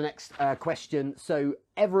crack on with the next question. So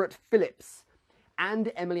Everett Phillips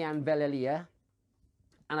and Emily Ann Valelia,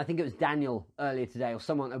 and I think it was Daniel earlier today, or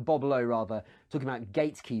someone, Bob Lowe rather, talking about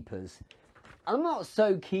gatekeepers. I'm not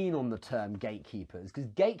so keen on the term gatekeepers, because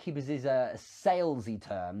gatekeepers is a salesy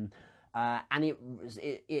term, and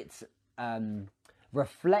it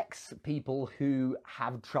reflects people who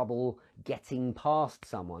have trouble getting past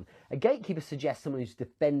someone. A gatekeeper suggests someone who's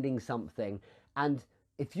defending something, and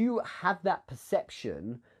if you have that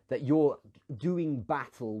perception that you're doing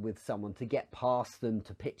battle with someone to get past them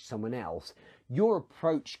to pitch someone else, your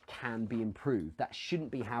approach can be improved. That shouldn't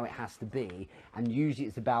be how it has to be, and usually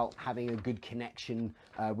it's about having a good connection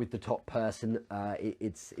with the top person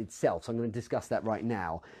itself. So I'm going to discuss that right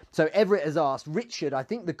now. So Everett has asked, Richard, I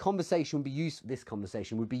think this conversation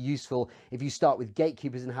would be useful if you start with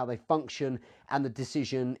gatekeepers and how they function, and the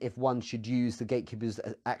decision if one should use the gatekeeper's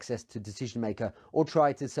access to decision maker or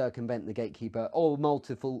try to circumvent the gatekeeper, or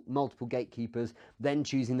multiple gatekeepers, then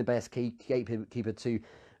choosing the best gatekeeper to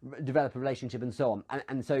develop a relationship, and so on.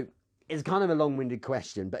 And so it's kind of a long-winded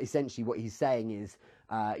question, but essentially what he's saying is,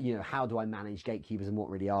 how do I manage gatekeepers and what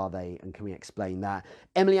really are they, and can we explain that?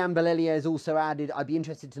 Emily Ann Valelia has also added, I'd be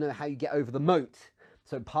interested to know how you get over the moat.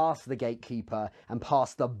 So past the gatekeeper and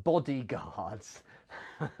past the bodyguards.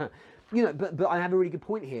 But I have a really good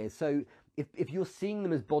point here. So if you're seeing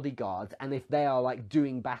them as bodyguards, and if they are like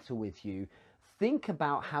doing battle with you, think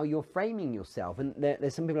about how you're framing yourself. And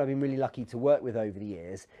there's some people I've been really lucky to work with over the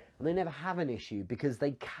years, and they never have an issue because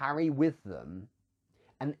they carry with them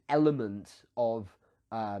an element of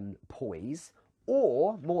poise,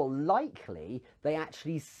 or more likely, they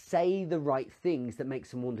actually say the right things that make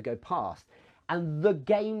someone want to go past. And the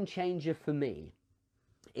game changer for me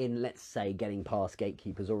in, let's say, getting past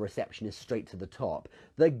gatekeepers or receptionists straight to the top,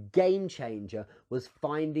 the game changer was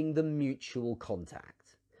finding the mutual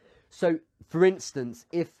contact. So, for instance,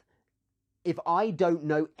 if I don't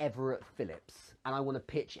know Everett Phillips and I want to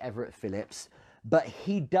pitch Everett Phillips, but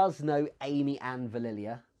he does know Amy Ann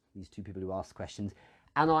Valelia, these two people who asked questions,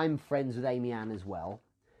 and I'm friends with Amy Ann as well.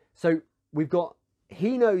 So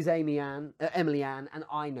he knows Emily Ann, and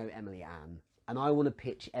I know Emily Ann, and I want to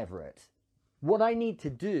pitch Everett. What I need to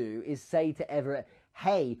do is say to Everett,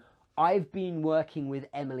 hey, I've been working with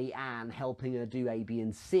Emily Ann, helping her do A, B,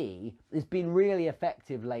 and C. It's been really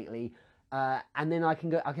effective lately. And then I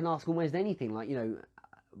can ask almost anything, like, do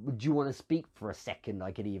you want to speak for a second?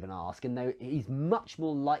 I could even ask. And he's much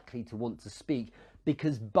more likely to want to speak,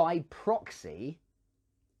 because by proxy,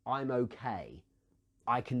 I'm okay.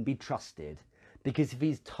 I can be trusted. Because if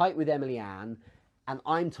he's tight with Emily Ann, and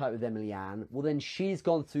I'm tight with Emily Ann, well, then she's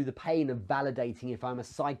gone through the pain of validating if I'm a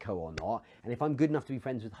psycho or not, and if I'm good enough to be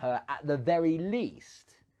friends with her, at the very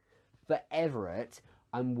least, for Everett,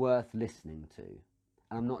 I'm worth listening to,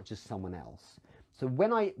 and I'm not just someone else. So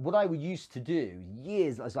what I used to do,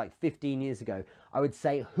 it was like 15 years ago, I would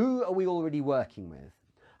say, who are we already working with?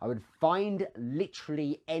 I would find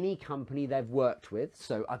literally any company they've worked with,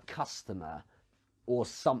 so a customer or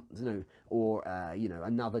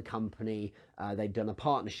another company they've done a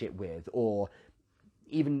partnership with, or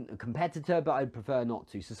even a competitor, but I'd prefer not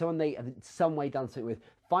to. So someone they have in some way done something with,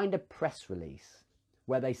 find a press release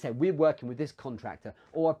where they say, we're working with this contractor,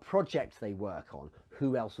 or a project they work on,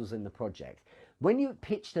 who else was in the project. When you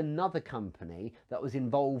pitched another company that was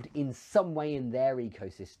involved in some way in their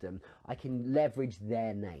ecosystem, I can leverage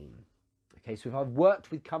their name. Okay, so if I've worked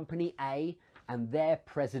with company A and their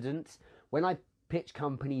president, when I pitch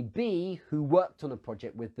company B, who worked on a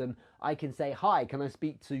project with them, I can say, hi, can I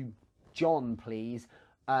speak to John, please?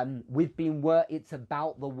 It's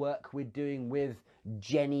about the work we're doing with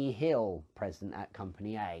Jenny Hill, president at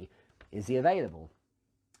company A. Is he available?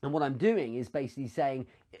 And what I'm doing is basically saying,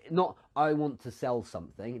 not I want to sell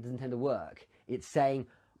something, it doesn't tend to work. It's saying,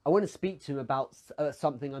 I want to speak to him about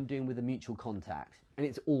something I'm doing with a mutual contact. And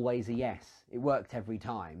it's always a yes. It worked every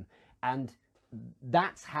time. And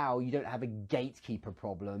that's how you don't have a gatekeeper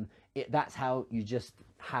problem. That's how you just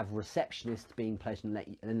have receptionists being pleasant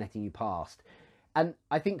and letting you past. And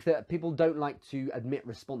I think that people don't like to admit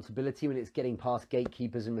responsibility when it's getting past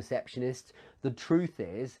gatekeepers and receptionists. The truth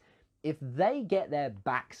is, if they get their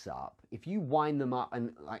backs up, if you wind them up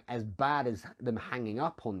and like as bad as them hanging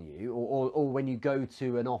up on you, or when you go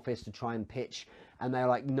to an office to try and pitch and they're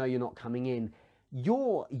like, no, you're not coming in,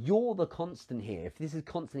 you're the constant here. If this is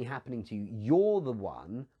constantly happening to you, you're the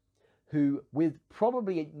one who, with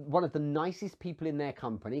probably one of the nicest people in their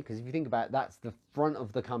company, because if you think about it, that's the front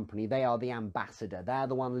of the company, they are the ambassador, they're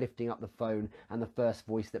the one lifting up the phone and the first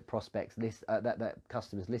voice that that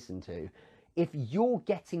customers listen to. If you're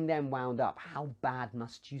getting them wound up, how bad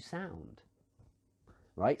must you sound?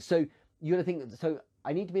 Right? So you got to think, so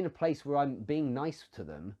I need to be in a place where I'm being nice to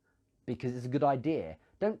them because it's a good idea.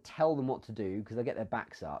 Don't tell them what to do because they'll get their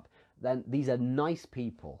backs up. Then these are nice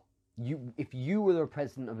people. If you were the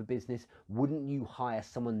president of a business, wouldn't you hire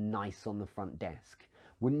someone nice on the front desk?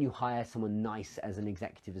 Wouldn't you hire someone nice as an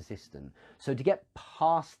executive assistant? So to get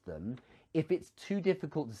past them, if it's too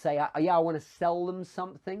difficult to say, yeah, I want to sell them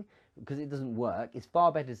something, because it doesn't work, it's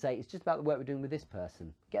far better to say, it's just about the work we're doing with this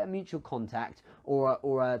person. Get a mutual contact or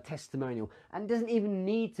a testimonial. And it doesn't even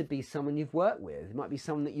need to be someone you've worked with. It might be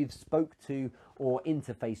someone that you've spoke to or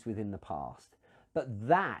interfaced with in the past. But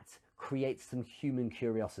that creates some human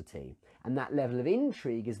curiosity. And that level of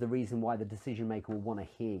intrigue is the reason why the decision maker will want to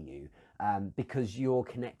hear you, because you're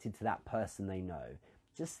connected to that person they know.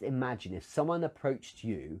 Just imagine if someone approached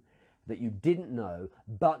you that you didn't know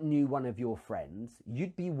but knew one of your friends,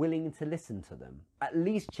 you'd be willing to listen to them. At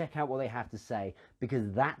least check out what they have to say,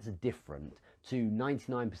 because that's different to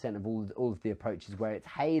 99% of all of the approaches where it's,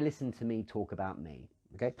 hey, listen to me, talk about me.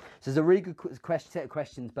 Okay, so it's a really good set of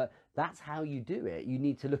questions, but that's how you do it. You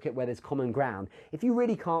need to look at where there's common ground. If you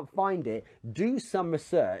really can't find it, do some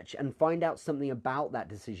research and find out something about that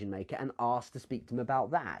decision maker and ask to speak to them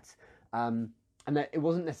about that. And that it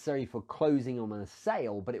wasn't necessarily for closing them on a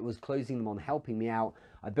sale, but it was closing them on helping me out.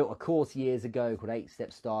 I built a course years ago called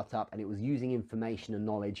 8-Step Startup, and it was using information and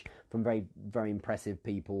knowledge from very, very impressive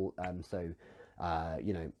people.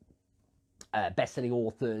 Best-selling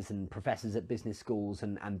authors and professors at business schools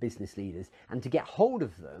and business leaders. And to get hold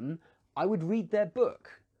of them, I would read their book,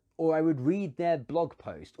 or I would read their blog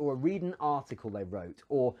post, or read an article they wrote,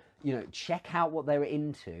 or, check out what they were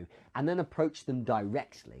into, and then approach them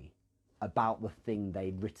directly about the thing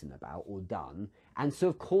they'd written about or done. And so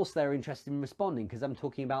of course they're interested in responding because I'm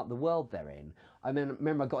talking about the world they're in. I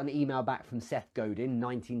remember I got an email back from Seth Godin,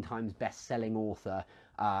 19 times best-selling author,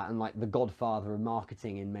 and like the godfather of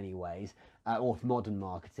marketing in many ways, or of modern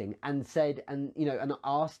marketing, and said, and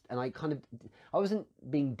asked, and I wasn't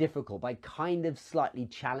being difficult, but I kind of slightly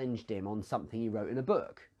challenged him on something he wrote in a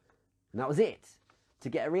book. And that was it, to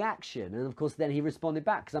get a reaction. And of course then he responded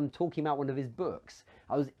back because I'm talking about one of his books.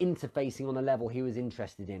 I was interfacing on a level he was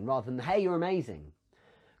interested in, rather than, hey, you're amazing.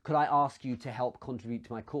 Could I ask you to help contribute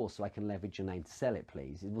to my course so I can leverage your name to sell it,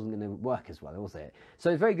 please? It wasn't going to work as well, was it? So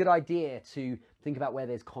it's a very good idea to think about where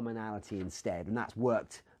there's commonality instead, and that's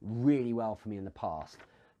worked really well for me in the past.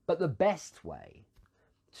 But the best way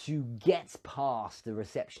to get past a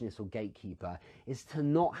receptionist or gatekeeper is to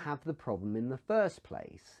not have the problem in the first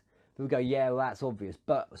place. People go, yeah, well, that's obvious,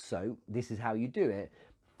 but so this is how you do it.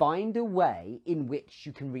 Find a way in which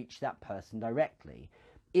you can reach that person directly.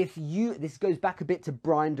 This goes back a bit to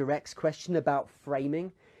Brian Direct's question about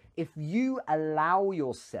framing. If you allow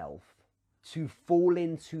yourself to fall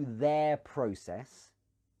into their process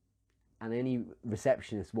and any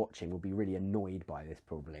receptionist watching will be really annoyed by this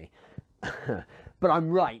probably. But I'm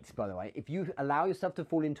right, by the way. If you allow yourself to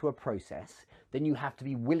fall into a process, then you have to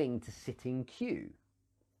be willing to sit in queue.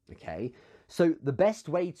 Okay? So the best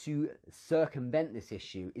way to circumvent this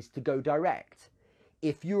issue is to go direct.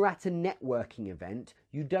 If you're at a networking event,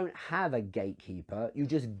 you don't have a gatekeeper. You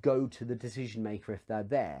just go to the decision maker if they're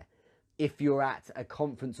there. If you're at a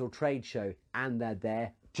conference or trade show and they're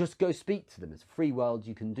there, just go speak to them. It's a free world,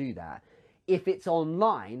 you can do that. If it's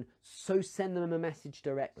online, so send them a message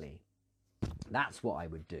directly. That's what I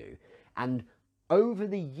would do. And over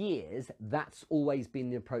the years, that's always been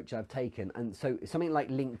the approach I've taken. And so something like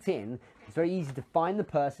LinkedIn, it's very easy to find the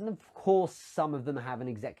person. Of course, some of them have an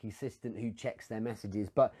executive assistant who checks their messages,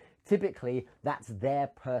 but typically that's their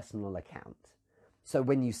personal account. So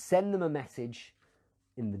when you send them a message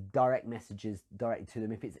in the direct messages directly to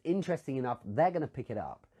them, if it's interesting enough, they're going to pick it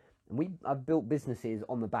up. And I've built businesses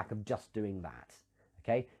on the back of just doing that.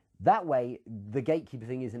 Okay. That way, the gatekeeper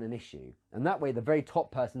thing isn't an issue. And that way, the very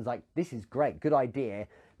top person's like, this is great, good idea.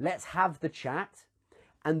 Let's have the chat.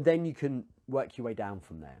 And then you can work your way down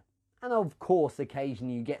from there. And of course,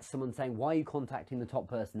 occasionally you get someone saying, why are you contacting the top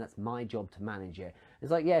person? That's my job to manage it.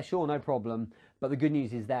 It's like, yeah, sure, no problem. But the good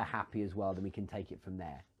news is they're happy as well. Then we can take it from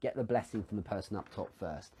there. Get the blessing from the person up top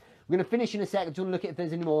first. We're going to finish in a sec. I just want to look at if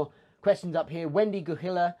there's any more questions up here. Wendy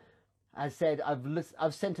Guhilla has said,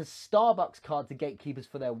 I've sent a Starbucks card to gatekeepers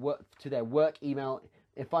for their work email.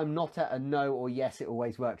 If I'm not at a no or yes, it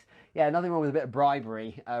always works. Yeah, nothing wrong with a bit of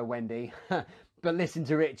bribery, Wendy. But listen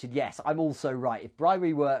to Richard. Yes, I'm also right. If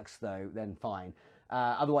bribery works, though, then fine.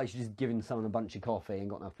 Otherwise, you're just giving someone a bunch of coffee and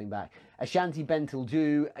got nothing back. Ashanti Bentil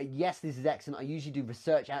do. Yes, this is excellent. I usually do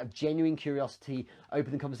research out of genuine curiosity.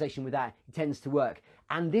 Open the conversation with that. It tends to work.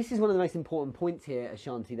 And this is one of the most important points here,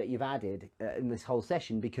 Ashanti, that you've added in this whole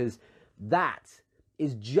session, because that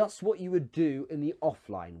is just what you would do in the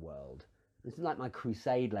offline world. This is like my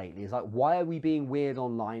crusade lately. It's like, why are we being weird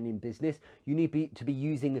online in business? You need to be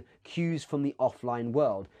using cues from the offline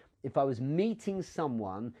world. If I was meeting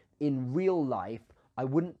someone in real life, I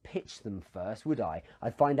wouldn't pitch them first, would I?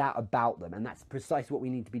 I'd find out about them. And that's precisely what we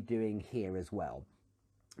need to be doing here as well.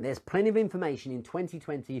 There's plenty of information in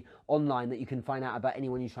 2020 online that you can find out about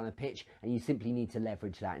anyone you're trying to pitch, and you simply need to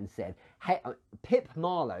leverage that instead. Hey, Pip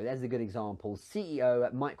Marlowe, there's a good example, CEO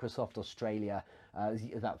at Microsoft Australia,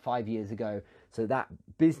 about 5 years ago. So that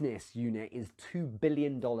business unit is $2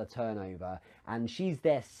 billion turnover, and she's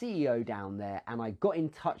their CEO down there. And I got in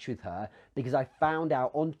touch with her because I found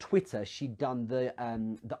out on Twitter she'd done the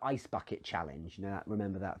ice bucket challenge. You know,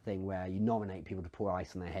 remember that thing where you nominate people to pour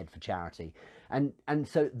ice on their head for charity? And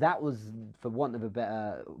so that was, for want of a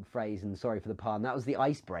better phrase, and sorry for the pun, that was the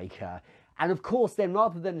icebreaker. And of course, then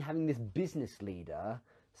rather than having this business leader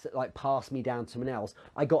like pass me down to someone else,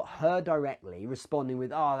 I got her directly responding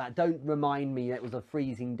with, oh, that don't remind me, it was a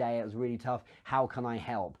freezing day, it was really tough, how can I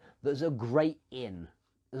help? There's a great in.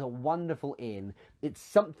 There's a wonderful in. It's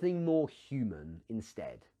something more human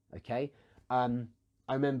instead, okay? I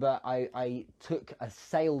remember I took a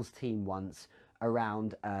sales team once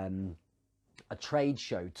around a trade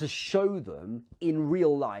show to show them in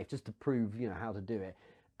real life, just to prove, you know, how to do it,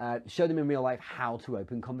 show them in real life how to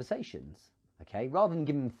open conversations. Okay, rather than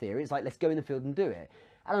giving them theory, it's like, let's go in the field and do it.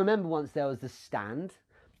 And I remember once there was this stand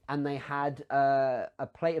and they had a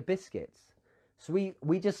plate of biscuits. So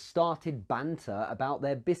we just started banter about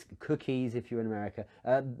their biscuit cookies, if you're in America,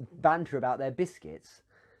 banter about their biscuits.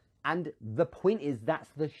 And the point is,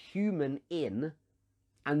 that's the human in,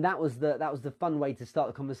 and that was the fun way to start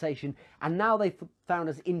the conversation. And now they found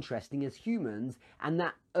us interesting as humans, and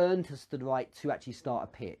that earned us the right to actually start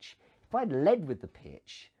a pitch. If I'd led with the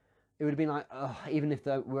pitch, it would have been like, oh, even if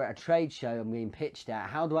we're at a trade show and being pitched at,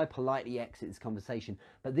 how do I politely exit this conversation?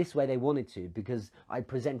 But this way they wanted to, because I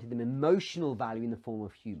presented them emotional value in the form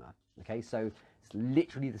of humour. Okay, so it's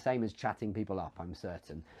literally the same as chatting people up, I'm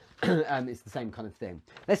certain. It's the same kind of thing.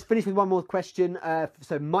 Let's finish with one more question.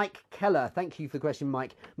 So Mike Keller, thank you for the question,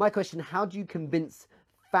 Mike. My question, how do you convince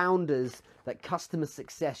founders that customer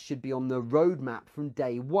success should be on the roadmap from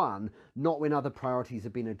day one, not when other priorities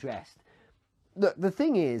have been addressed? Look, the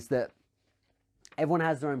thing is that everyone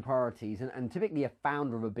has their own priorities, and typically a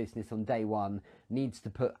founder of a business on day one needs to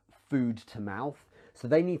put food to mouth. So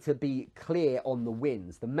they need to be clear on the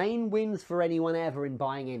wins. The main wins for anyone ever in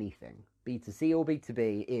buying anything, B2C or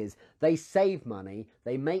B2B, is they save money,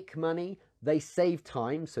 they make money, they save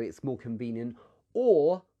time, so it's more convenient,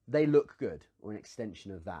 or they look good, or an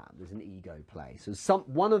extension of that. There's an ego play. So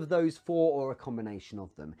one of those four, or a combination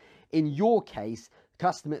of them. In your case,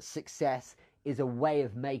 customer success is a way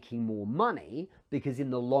of making more money, because in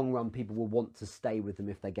the long run people will want to stay with them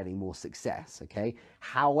if they're getting more success. Okay,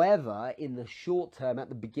 however, in the short term, at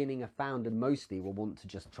the beginning, a founder mostly will want to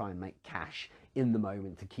just try and make cash in the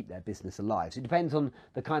moment to keep their business alive. So it depends on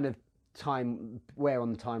the kind of time, where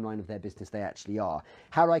on the timeline of their business they actually are.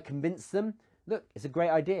 How do I convince them? Look, it's a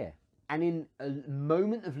great idea, and in a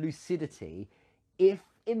moment of lucidity, if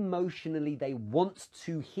emotionally they want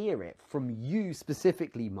to hear it from you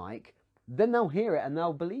specifically, Mike, then they'll hear it and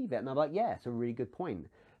they'll believe it, and they're like, yeah, it's a really good point.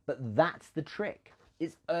 But that's the trick.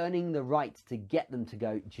 It's earning the right to get them to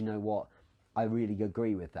go, do you know what, I really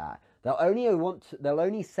agree with that. They'll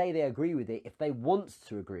only say they agree with it if they want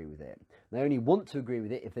to agree with it. They only want to agree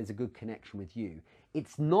with it if there's a good connection with you.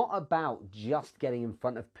 It's not about just getting in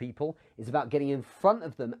front of people. It's about getting in front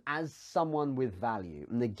of them as someone with value.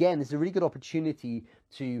 And again, it's a really good opportunity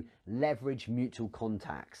to leverage mutual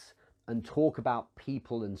contacts and talk about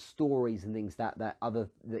people and stories and things that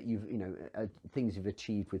you've, things you've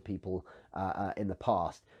achieved with people in the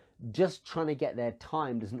past. Just trying to get their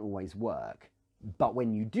time doesn't always work. But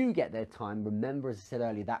when you do get their time, remember, as I said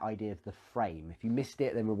earlier, that idea of the frame. If you missed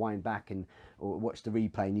it, then rewind back or watch the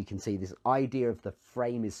replay, and you can see this idea of the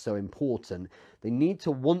frame is so important. They need to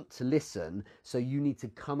want to listen, so you need to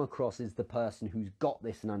come across as the person who's got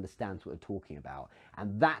this and understands what they're talking about.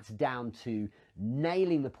 And that's down to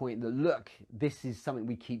nailing the point that, look, this is something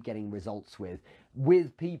we keep getting results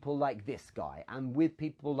with people like this guy, and with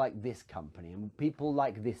people like this company, and people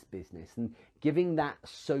like this business, and giving that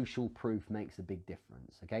social proof makes a big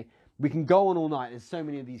difference. Okay, we can go on all night. There's so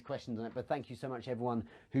many of these questions on it, but thank you so much everyone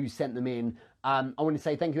who sent them in. I want to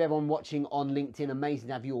say thank you everyone watching on LinkedIn. Amazing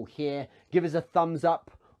to have you all here. Give us a thumbs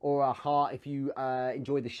up or a heart if you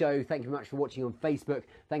enjoyed the show. Thank you very much for watching on Facebook.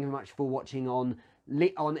 Thank you very much for watching on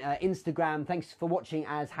Instagram. Thanks for watching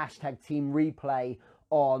as #Team Replay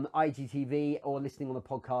on IGTV, or listening on the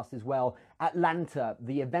podcast as well. Atlanta,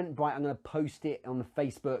 the Eventbrite, I'm going to post it on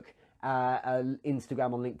Facebook,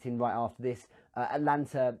 Instagram, on LinkedIn right after this.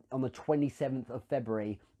 Atlanta on the 27th of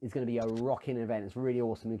February is going to be a rocking event. It's really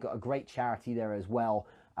awesome. We've got a great charity there as well.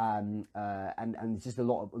 And just a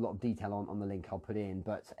lot of detail on the link I'll put in,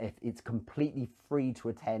 but if it's completely free to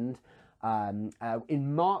attend.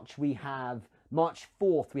 In March, we have March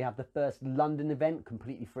 4th, we have the first London event,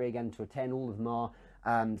 completely free again to attend. All of them are.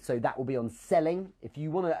 So that will be on selling. If you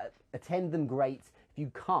want to attend them, great. If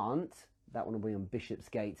you can't, that one will be on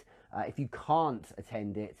Bishopsgate. If you can't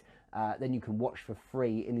attend it, then you can watch for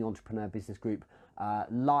free in the Entrepreneur Business Group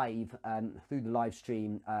live through the live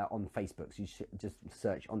stream on Facebook. So you should just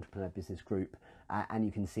search Entrepreneur Business Group and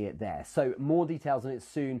you can see it there. So more details on it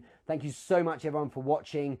soon. Thank you so much everyone for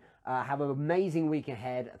watching. Have an amazing week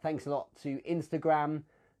ahead. Thanks a lot to Instagram.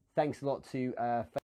 Thanks a lot to Facebook.